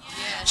power.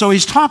 So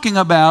he's talking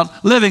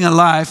about living a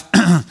life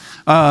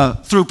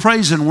through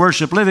praise and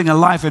worship, living a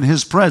life in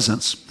his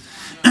presence,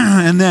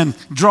 and then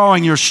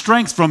drawing your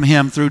strength from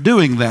him through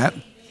doing that,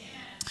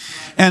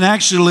 and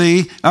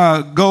actually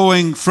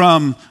going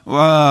from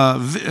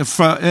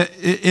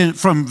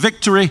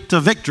victory to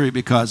victory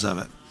because of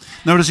it.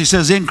 Notice he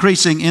says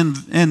increasing in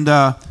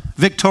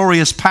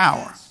victorious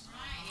power.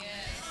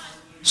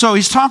 So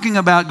he's talking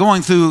about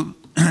going through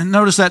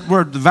Notice that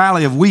word, the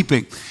valley of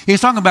weeping.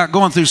 He's talking about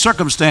going through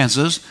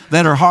circumstances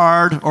that are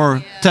hard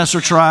or tests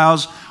or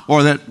trials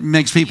or that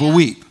makes people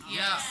weep.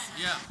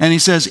 And he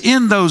says,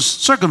 in those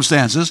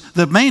circumstances,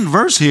 the main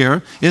verse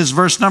here is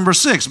verse number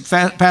 6,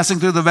 passing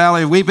through the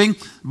valley of weeping,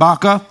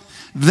 Baca,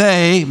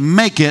 they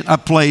make it a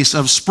place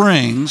of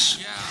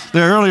springs.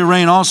 The early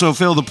rain also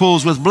filled the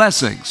pools with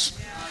blessings.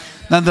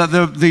 Now,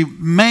 the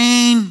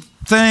main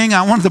thing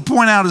I wanted to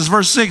point out is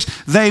verse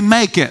 6, they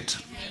make it.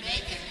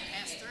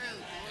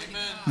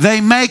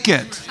 They make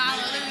it.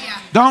 Hallelujah.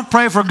 Don't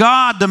pray for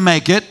God to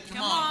make it.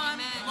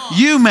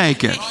 You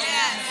make it.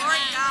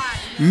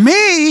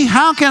 Me,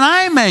 how can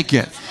I make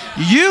it?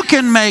 You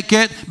can make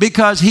it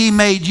because He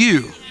made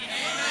you.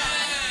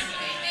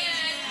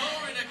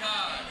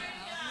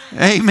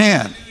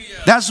 Amen.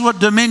 That's what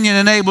dominion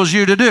enables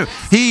you to do.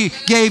 He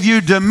gave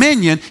you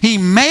dominion. He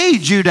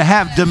made you to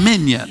have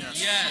dominion.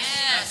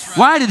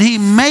 Why did He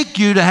make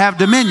you to have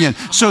dominion?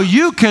 So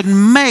you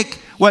can make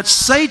what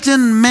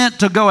Satan meant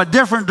to go a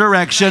different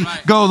direction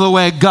go the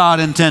way God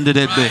intended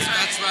it be.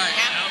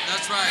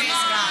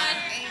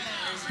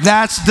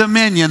 That's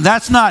dominion.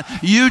 That's not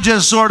you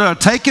just sort of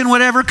taking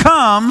whatever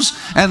comes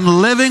and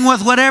living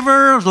with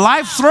whatever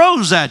life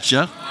throws at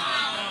you.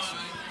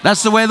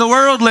 That's the way the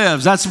world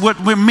lives. That's what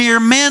we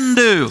mere men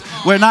do.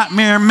 We're not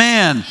mere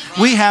men.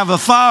 We have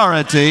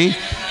authority.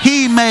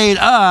 He made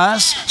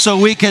us so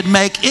we could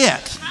make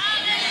it.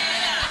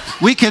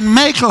 We can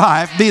make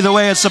life be the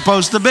way it's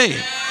supposed to be.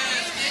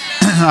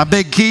 A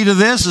big key to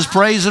this is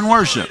praise and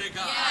worship.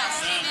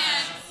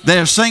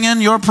 They're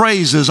singing your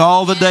praises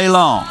all the day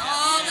long.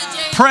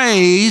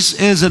 Praise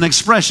is an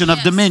expression of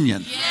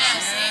dominion.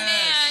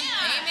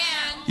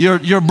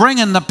 You're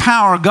bringing the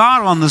power of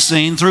God on the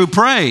scene through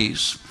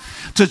praise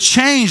to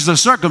change the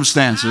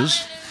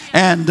circumstances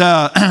and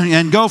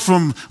go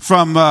from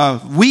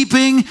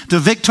weeping to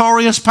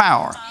victorious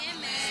power.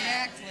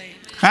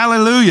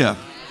 Hallelujah.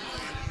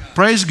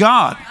 Praise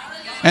God.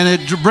 And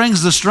it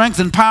brings the strength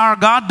and power of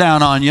God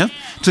down on you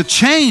to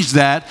change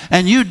that,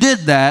 and you did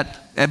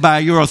that by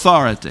your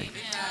authority.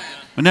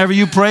 Whenever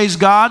you praise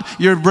God,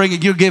 you're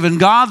giving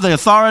God the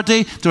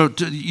authority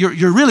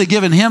you're really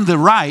giving Him the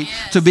right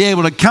to be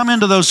able to come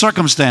into those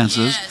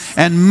circumstances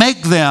and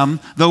make them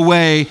the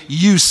way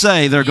you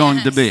say they're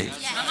going to be.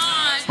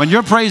 When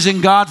you're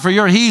praising God for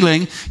your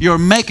healing, you're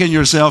making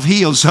yourself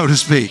healed, so to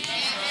speak.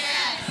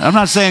 I'm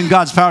not saying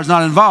God's power is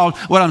not involved.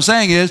 What I'm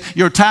saying is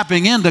you're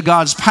tapping into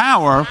God's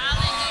power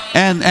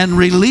and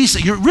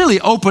releasing. You're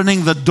really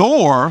opening the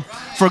door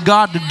for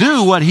God to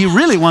do what He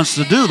really wants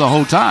to do the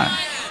whole time.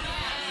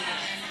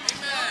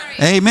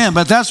 Amen.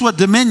 But that's what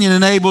dominion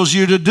enables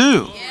you to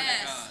do.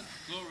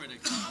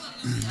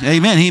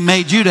 Amen. He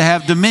made you to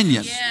have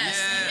dominion.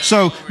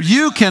 So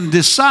you can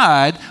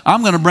decide,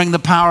 I'm going to bring the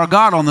power of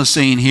God on the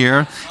scene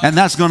here, and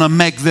that's going to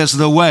make this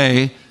the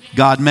way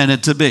God meant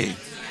it to be.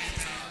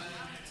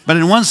 But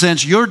in one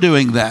sense, you're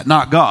doing that,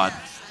 not God.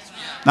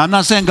 Now, I'm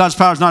not saying God's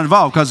power is not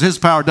involved, because His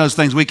power does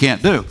things we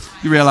can't do.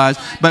 You realize?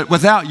 But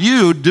without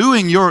you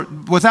giving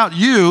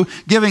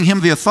Him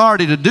the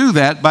authority to do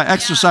that by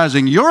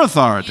exercising your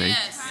authority,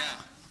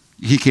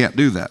 He can't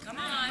do that.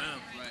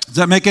 Does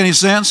that make any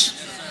sense?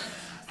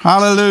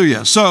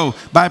 Hallelujah. So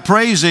by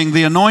praising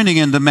the anointing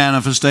into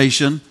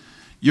manifestation,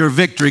 your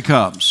victory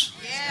comes.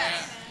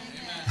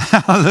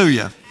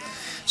 Hallelujah.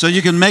 So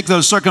you can make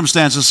those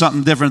circumstances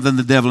something different than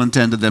the devil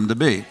intended them to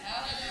be.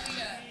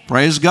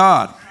 Praise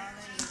God.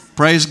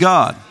 Praise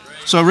God.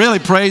 So really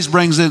praise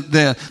brings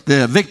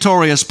the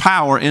victorious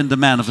power into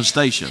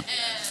manifestation.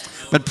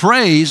 But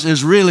praise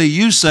is really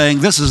you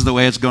saying, this is the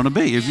way it's going to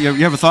be. Have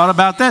you ever thought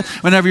about that?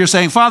 Whenever you're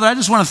saying, Father, I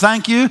just want to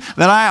thank you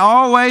that I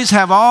always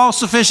have all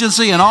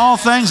sufficiency in all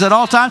things at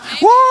all times.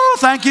 Woo,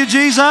 thank you,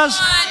 Jesus.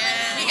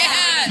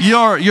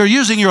 You're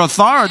using your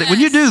authority. When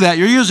you do that,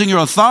 you're using your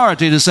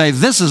authority to say,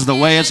 this is the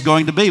way it's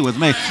going to be with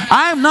me.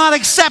 I'm not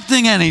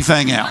accepting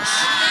anything else.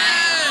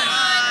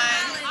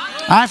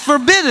 I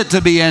forbid it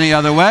to be any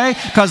other way,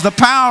 because the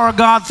power of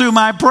God through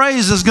my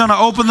praise is going to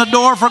open the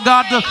door for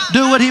God to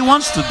do what He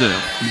wants to do.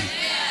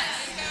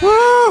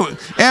 Woo!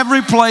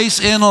 Every place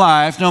in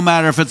life, no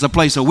matter if it's a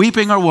place of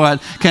weeping or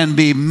what, can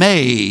be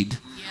made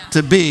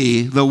to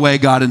be the way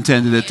God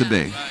intended it to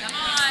be.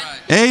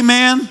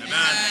 Amen?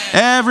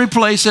 Every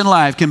place in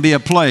life can be a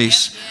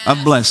place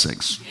of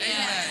blessings.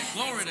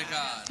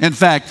 In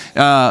fact,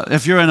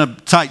 if you're in a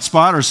tight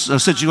spot or a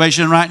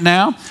situation right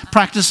now,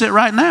 practice it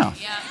right now.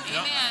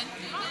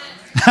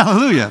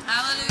 Hallelujah.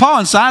 Paul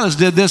and Silas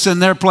did this in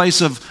their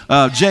place of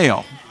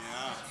jail.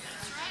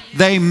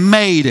 They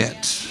made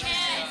it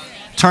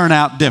turn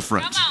out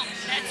different.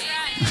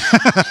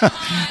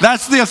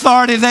 That's the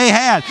authority they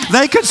had.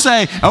 They could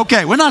say,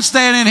 okay, we're not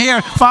staying in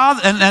here, Father.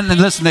 And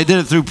listen, they did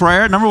it through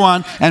prayer, number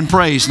one, and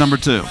praise, number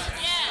two.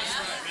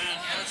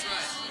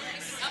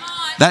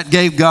 That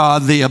gave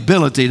God the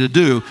ability to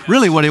do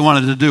really what He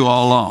wanted to do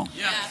all along.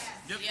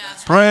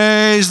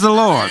 Praise the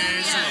Lord.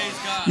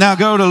 Now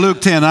go to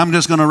Luke 10. I'm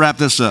just going to wrap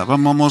this up.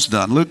 I'm almost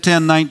done. Luke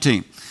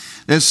 10:19.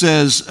 It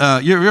says,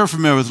 you're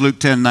familiar with Luke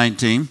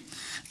 10:19.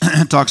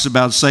 talks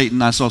about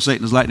Satan. I saw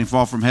Satan as lightning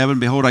fall from heaven.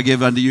 Behold, I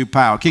give unto you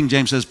power. King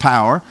James says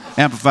power.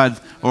 Amplified,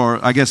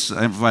 or I guess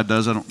Amplified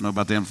does. I don't know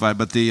about the Amplified,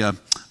 but the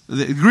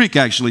Greek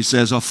actually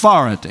says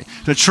authority,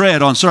 to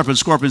tread on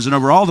serpents, scorpions, and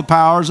over all the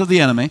powers of the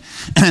enemy,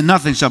 and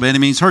nothing shall by any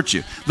means hurt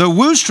you. The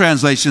Wu's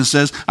translation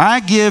says,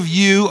 I give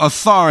you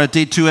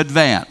authority to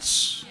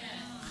advance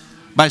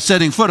by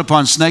setting foot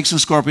upon snakes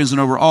and scorpions and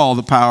over all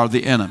the power of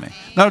the enemy.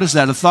 Notice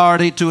that,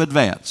 authority to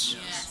advance.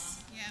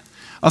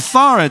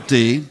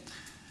 Authority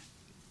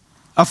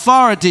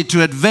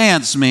to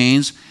advance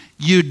means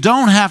you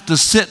don't have to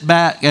sit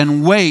back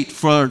and wait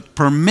for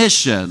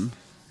permission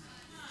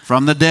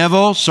from the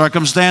devil,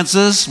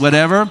 circumstances,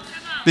 whatever,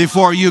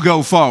 before you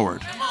go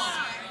forward.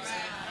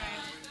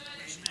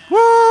 Woo!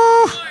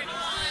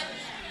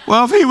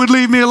 Well, if he would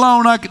leave me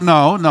alone,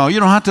 No, you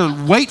don't have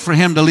to wait for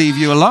him to leave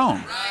you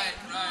alone.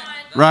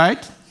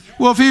 Right?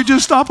 Well, if he'd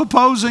just stop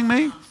opposing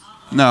me?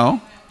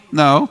 No.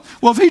 Well,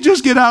 if he'd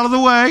just get out of the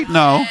way?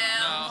 No.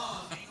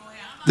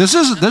 This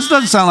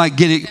doesn't sound like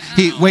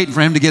waiting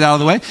for him to get out of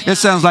the way. It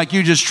sounds like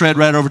you just tread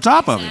right over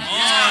top of him.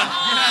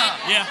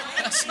 Yeah.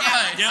 That's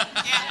right. Yeah.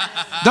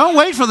 Don't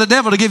wait for the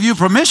devil to give you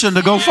permission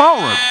to go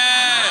forward.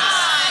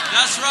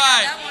 That's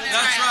right.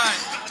 That's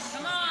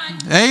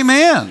right.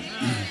 Amen.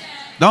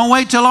 Don't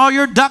wait till all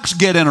your ducks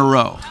get in a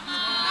row.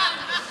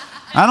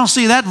 I don't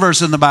see that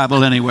verse in the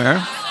Bible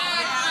anywhere.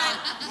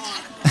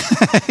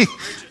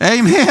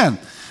 Amen.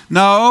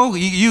 No,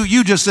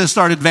 you just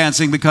start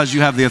advancing because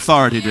you have the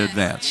authority to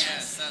advance.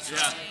 Yes, that's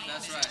right.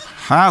 That's right.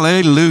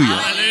 Hallelujah.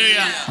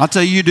 Hallelujah. I'll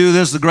tell you do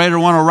this, the greater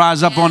one will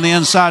rise up on the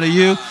inside of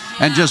you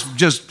and just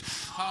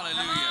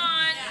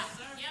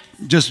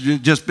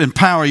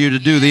empower you to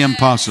do the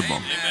impossible.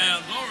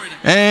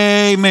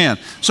 Amen.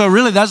 So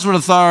really that's what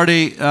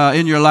authority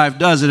in your life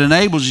does. It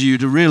enables you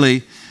to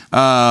really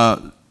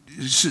not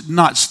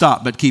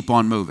stop but keep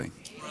on moving.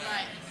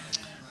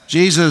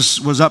 Jesus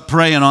was up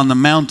praying on the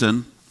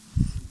mountain.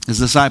 His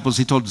disciples,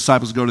 he told the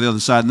disciples to go to the other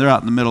side, and they're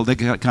out in the middle. They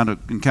kind of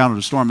encountered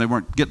a storm. They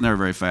weren't getting there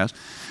very fast.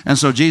 And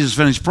so Jesus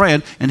finished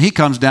praying, and he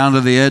comes down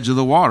to the edge of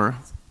the water.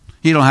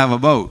 He don't have a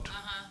boat.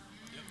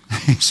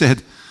 He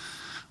said,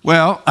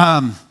 well,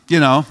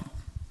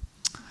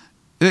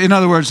 in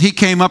other words, he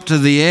came up to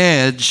the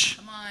edge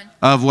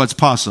of what's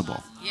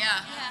possible.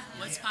 Yeah.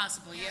 What's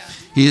possible, yeah.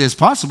 It's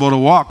possible to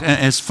walk,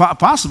 it's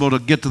possible to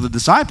get to the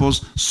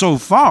disciples so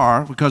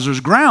far because there's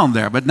ground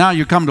there. But now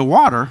you come to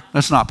water,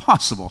 that's not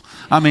possible.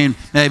 I mean,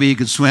 maybe you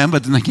could swim,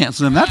 but then they can't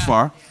swim that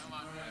far.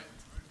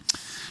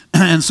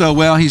 And so,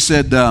 he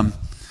said,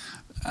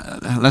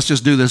 let's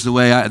just do this the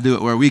way I do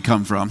it where we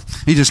come from.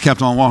 He just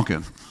kept on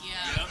walking.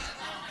 Yeah.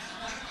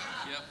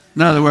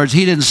 In other words,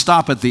 he didn't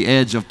stop at the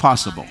edge of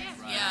possible.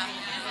 Yeah.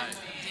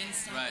 Didn't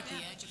stop at the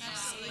edge of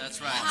possible.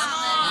 That's right.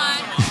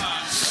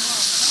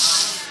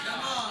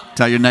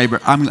 Tell your neighbor,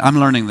 I'm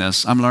learning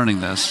this. I'm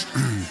learning this.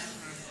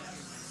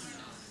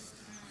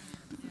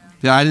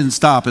 Yeah, I didn't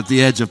stop at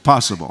the edge of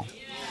possible.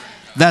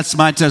 That's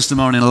my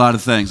testimony in a lot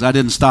of things. I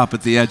didn't stop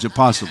at the edge of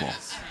possible.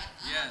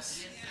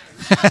 Yes.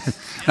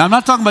 Now, I'm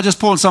not talking about just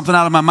pulling something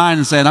out of my mind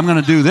and saying, I'm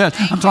going to do this.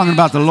 I'm talking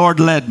about the Lord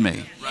led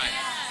me. Right.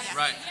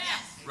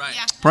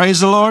 Praise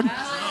the Lord.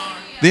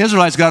 The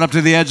Israelites got up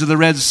to the edge of the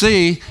Red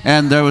Sea,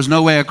 and there was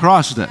no way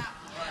across it.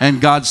 And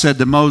God said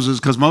to Moses,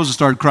 because Moses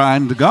started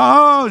crying to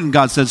God, and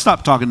God said,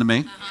 stop talking to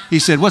me. He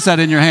said, what's that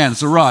in your hand?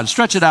 It's a rod.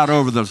 Stretch it out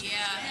over the...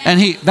 And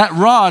that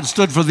rod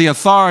stood for the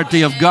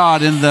authority of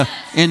God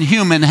in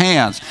human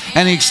hands.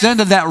 And he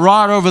extended that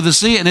rod over the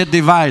sea, and it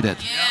divided.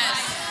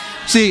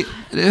 See,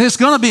 it's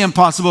going to be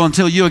impossible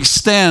until you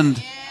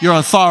extend your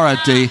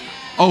authority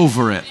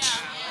over it.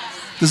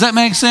 Does that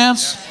make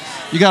sense?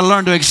 You got to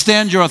learn to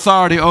extend your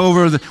authority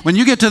over when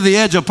you get to the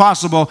edge of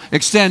possible,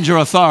 extend your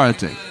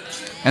authority.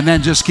 And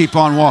then just keep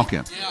on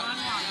walking.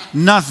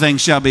 Nothing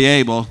shall be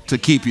able to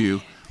keep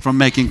you from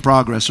making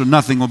progress, or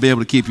nothing will be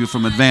able to keep you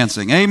from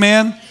advancing.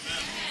 Amen?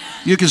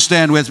 You can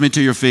stand with me to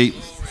your feet.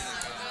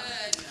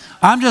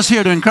 I'm just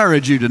here to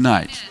encourage you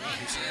tonight.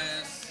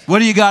 What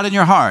do you got in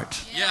your heart?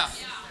 Yeah.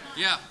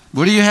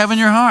 What do you have in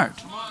your heart?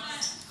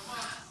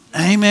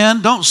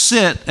 Amen. Don't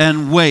sit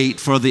and wait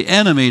for the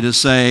enemy to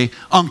say,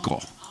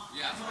 uncle.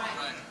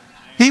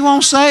 He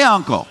won't say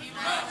uncle.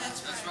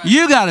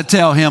 You got to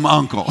tell him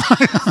uncle.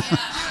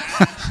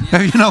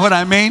 You know what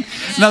I mean?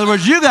 In other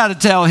words, you got to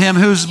tell him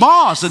who's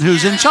boss and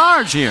who's in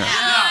charge here.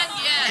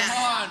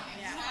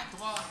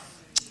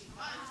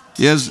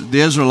 The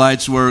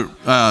Israelites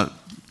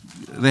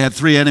they had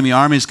 3 enemy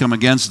armies come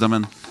against them,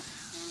 and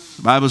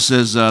the Bible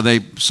says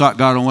they sought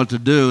God on what to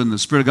do, and the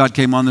Spirit of God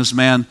came on this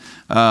man.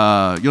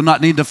 You'll not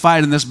need to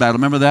fight in this battle.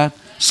 Remember that?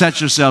 Set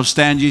yourselves,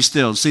 stand ye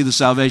still, see the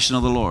salvation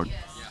of the Lord.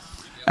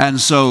 And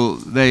so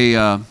they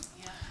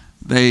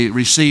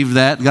received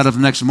that, got up the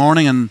next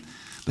morning, and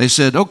they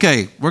said,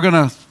 okay, we're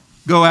going to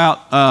go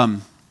out,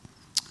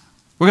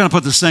 we're going to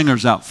put the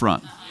singers out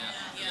front.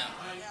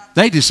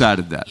 They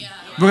decided that.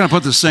 We're going to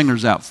put the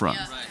singers out front.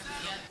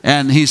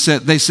 And they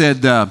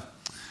said,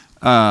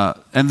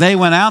 and they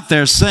went out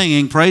there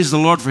singing, praise the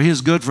Lord for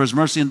his good, for his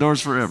mercy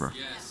endures forever.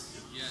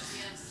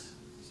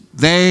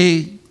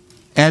 They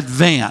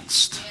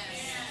advanced.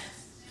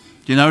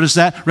 Do you notice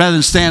that? Rather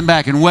than stand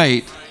back and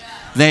wait,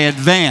 they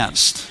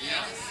advanced.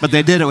 But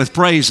they did it with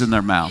praise in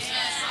their mouth.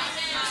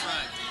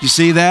 You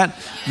see that?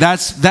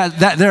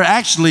 That they're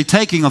actually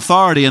taking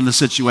authority in the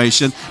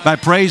situation by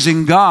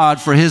praising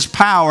God for His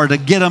power to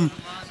get them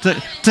to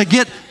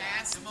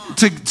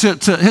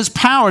His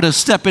power to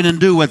step in and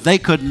do what they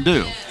couldn't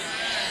do.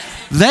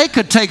 They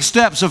could take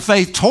steps of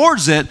faith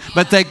towards it,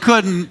 but they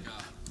couldn't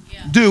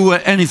do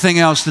anything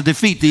else to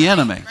defeat the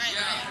enemy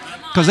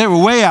because they were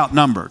way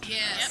outnumbered.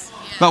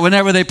 But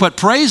whenever they put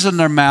praise in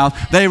their mouth,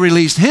 they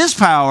released His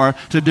power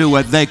to do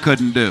what they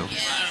couldn't do.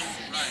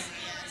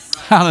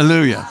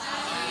 Hallelujah.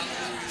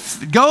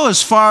 Go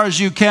as far as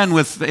you can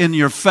in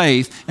your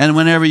faith, and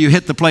whenever you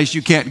hit the place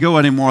you can't go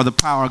anymore, the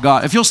power of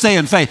God. If you'll stay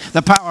in faith,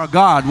 the power of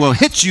God will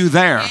hit you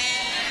there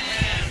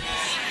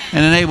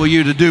and enable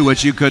you to do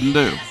what you couldn't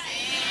do.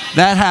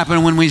 That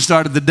happened when we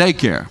started the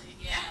daycare.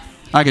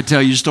 I could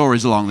tell you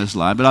stories along this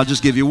line, but I'll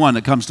just give you one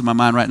that comes to my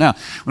mind right now.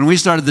 When we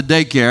started the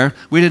daycare,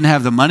 we didn't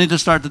have the money to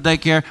start the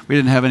daycare, we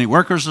didn't have any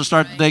workers to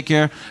start the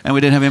daycare, and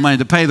we didn't have any money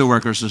to pay the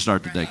workers to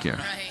start the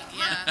daycare.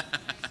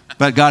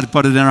 But God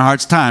put it in our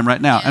hearts time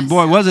right now. And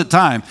boy, was it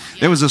time.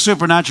 There was a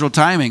supernatural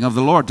timing of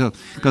the Lord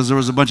because there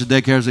was a bunch of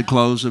daycares that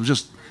closed. It was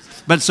just,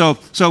 but so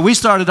we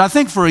started, I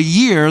think for a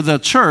year, the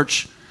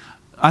church,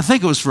 I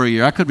think it was for a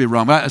year. I could be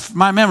wrong. But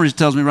my memory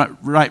tells me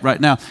right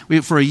now,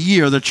 for a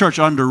year, the church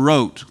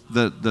underwrote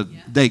the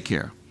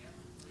daycare.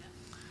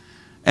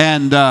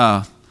 And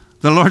the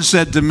Lord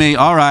said to me,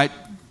 all right,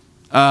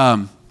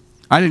 I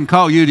didn't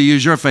call you to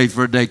use your faith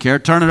for a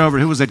daycare. Turn it over.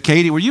 Who was that,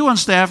 Katie? Were you on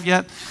staff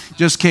yet?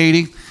 Just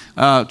Katie?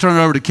 Turn it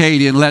over to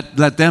Katie and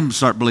let them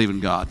start believing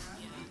God.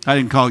 I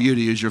didn't call you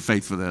to use your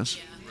faith for this.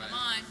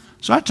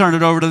 So I turned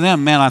it over to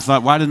them. Man, I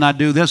thought, why didn't I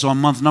do this on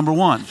month number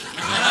 1?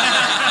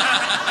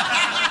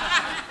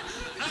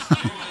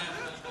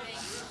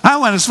 I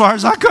went as far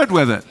as I could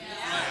with it.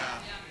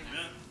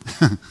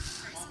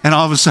 And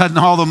all of a sudden,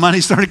 all the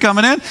money started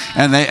coming in,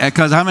 and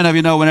because how many of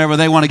you know whenever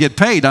they want to get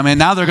paid? I mean,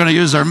 now they're going to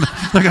use their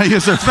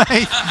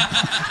faith.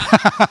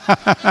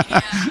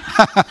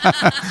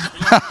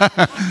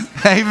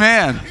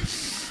 Amen.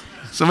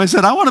 Somebody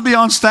said, I want to be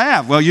on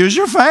staff. Well, use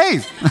your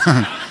faith.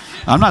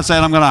 I'm not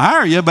saying I'm going to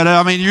hire you, but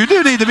I mean, you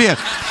do need to be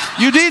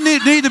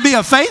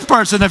a faith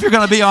person if you're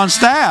going to be on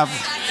staff.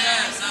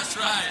 Yes, that's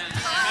right.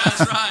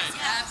 That's right.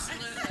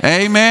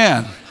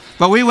 Amen.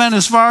 But we went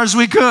as far as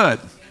we could.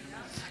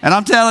 And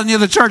I'm telling you,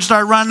 the church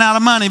started running out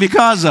of money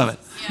because of it.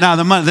 Now,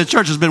 the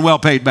church has been well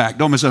paid back.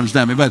 Don't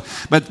misunderstand me.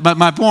 But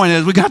my point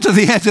is, we got to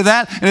the edge of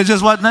that, and it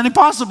just wasn't any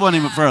possible any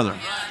further.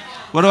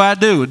 What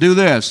do? Do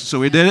this. So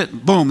we did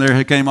it. Boom,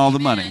 there came all the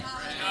money.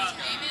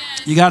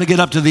 You got to get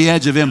up to the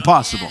edge of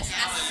impossible.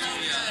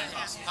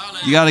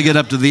 You got to get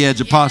up to the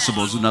edge of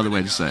possible is another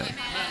way to say it.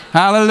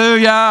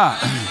 Hallelujah.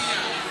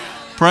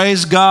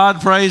 Praise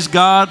God, praise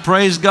God,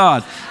 praise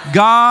God.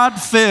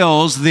 God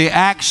fills the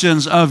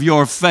actions of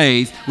your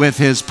faith with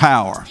His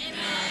power.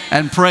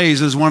 And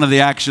praise is one of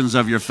the actions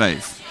of your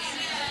faith.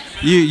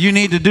 You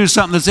need to do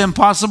something that's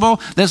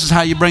impossible. This is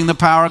how you bring the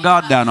power of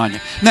God down on you.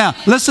 Now,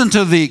 listen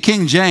to the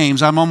King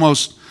James. I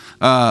almost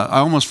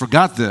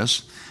forgot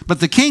this. But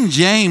the King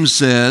James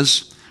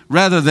says,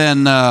 rather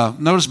than,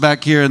 notice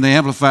back here in the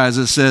Amplified,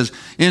 it says,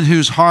 in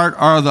whose heart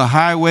are the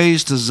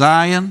highways to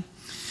Zion.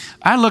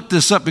 I looked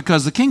this up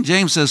because the King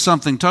James says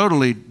something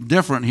totally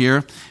different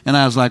here. And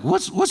I was like,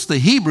 what's the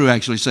Hebrew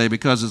actually say?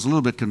 Because it's a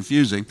little bit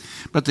confusing.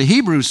 But the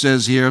Hebrew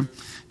says here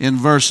in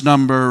verse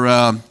number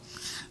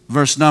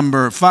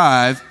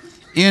 5,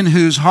 in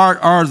whose heart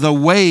are the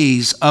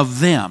ways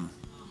of them.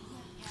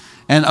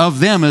 And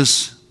of them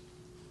is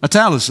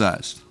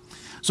italicized.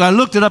 So I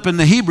looked it up in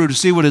the Hebrew to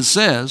see what it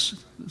says.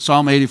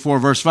 Psalm 84,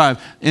 verse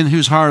 5, in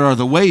whose heart are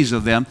the ways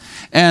of them.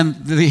 And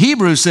the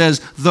Hebrew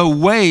says, the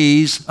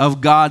ways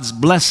of God's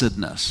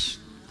blessedness.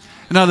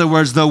 In other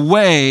words, the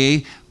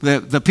way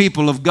that the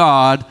people of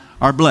God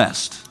are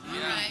blessed.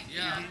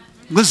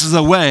 This is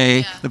the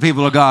way the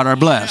people of God are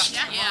blessed.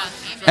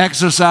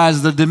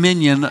 Exercise the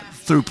dominion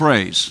through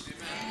praise.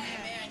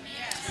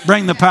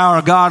 Bring the power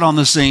of God on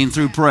the scene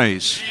through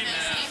praise.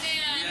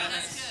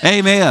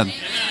 Amen.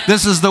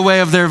 This is the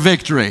way of their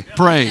victory.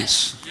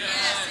 Praise.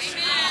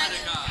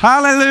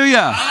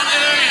 Hallelujah.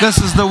 This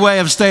is the way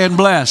of staying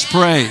blessed.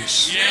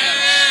 Praise.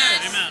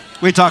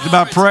 We talked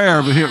about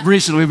prayer.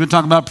 Recently we've been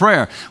talking about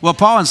prayer. Well,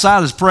 Paul and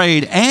Silas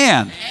prayed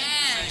and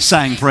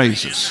sang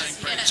praises.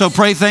 So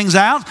pray things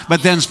out,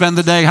 but then spend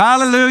the day.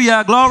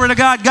 Hallelujah. Glory to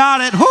God. Got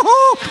it.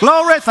 Woo-hoo.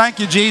 Glory. Thank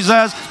you,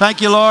 Jesus.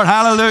 Thank you, Lord.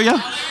 Hallelujah.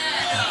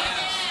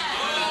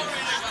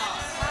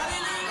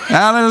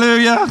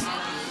 Hallelujah.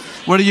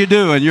 What are you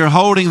doing? You're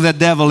holding the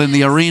devil in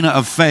the arena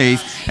of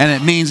faith, and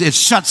it means it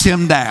shuts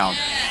him down.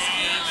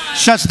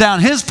 Shuts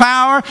down his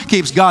power,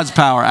 keeps God's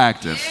power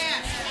active.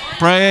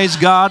 Praise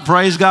God,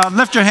 praise God.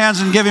 Lift your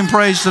hands and give him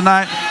praise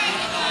tonight.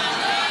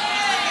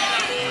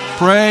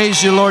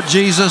 Praise you, Lord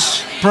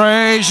Jesus.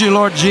 Praise you,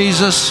 Lord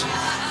Jesus.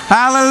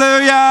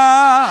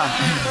 Hallelujah.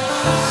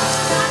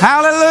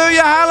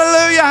 Hallelujah,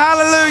 hallelujah,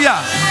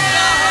 hallelujah.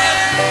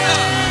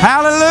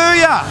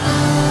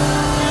 Hallelujah.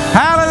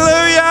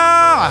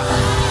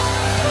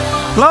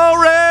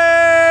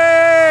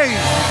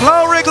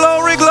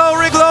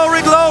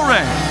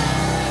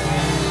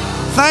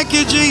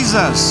 Thank you,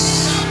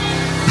 Jesus.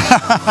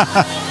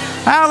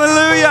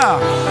 Hallelujah.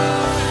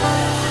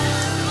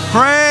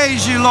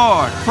 Praise you,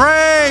 Lord.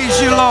 Praise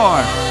you,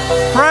 Lord.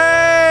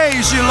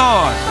 Praise you,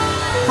 Lord.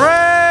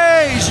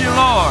 Praise you,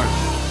 Lord.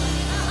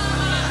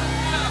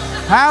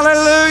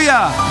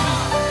 Hallelujah.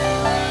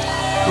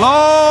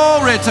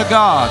 Glory to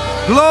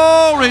God.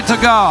 Glory to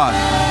God.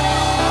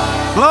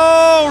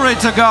 Glory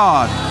to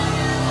God.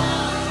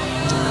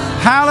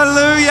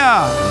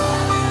 Hallelujah.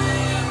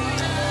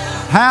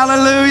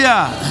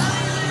 Hallelujah.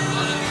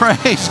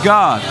 Praise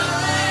God.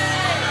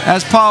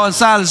 As Paul and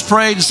Silas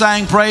prayed and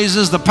sang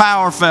praises, the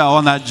power fell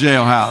on that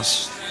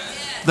jailhouse.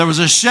 There was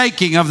a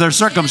shaking of their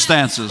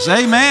circumstances.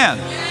 Amen.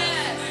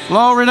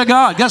 Glory to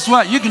God. Guess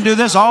what? You can do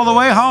this all the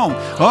way home.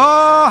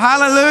 Oh,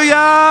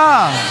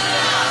 hallelujah.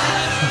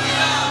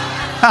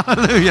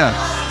 Hallelujah.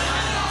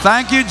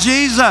 Thank you,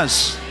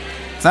 Jesus.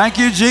 Thank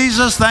you,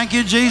 Jesus. Thank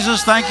you,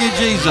 Jesus. Thank you,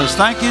 Jesus.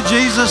 Thank you,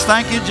 Jesus.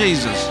 Thank you,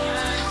 Jesus.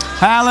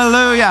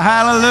 Hallelujah.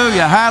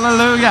 Hallelujah.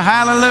 Hallelujah.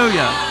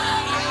 Hallelujah.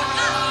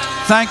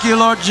 Thank you,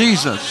 Lord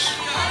Jesus.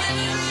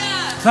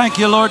 Thank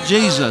you, Lord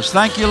Jesus.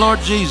 Thank you, Lord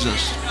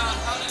Jesus.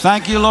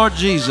 Thank you, Lord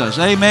Jesus.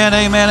 Amen,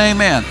 amen,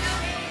 amen.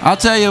 I'll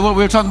tell you what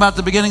we were talking about at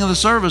the beginning of the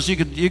service.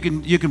 You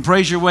can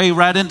praise your way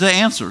right into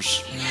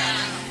answers.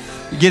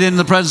 You get in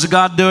the presence of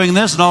God doing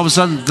this, and all of a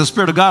sudden the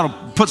Spirit of God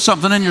will put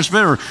something in your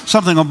spirit, or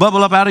something will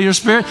bubble up out of your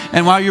spirit,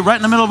 and while you're right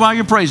in the middle of while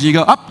you're praising, you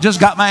go, just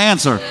got my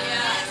answer.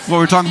 What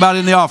we're talking about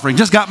in the offering.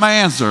 Just got my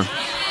answer.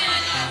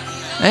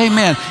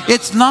 Amen.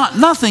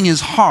 Nothing is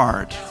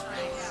hard.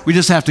 We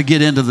just have to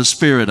get into the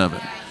spirit of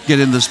it. Get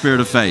into the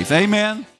spirit of faith. Amen.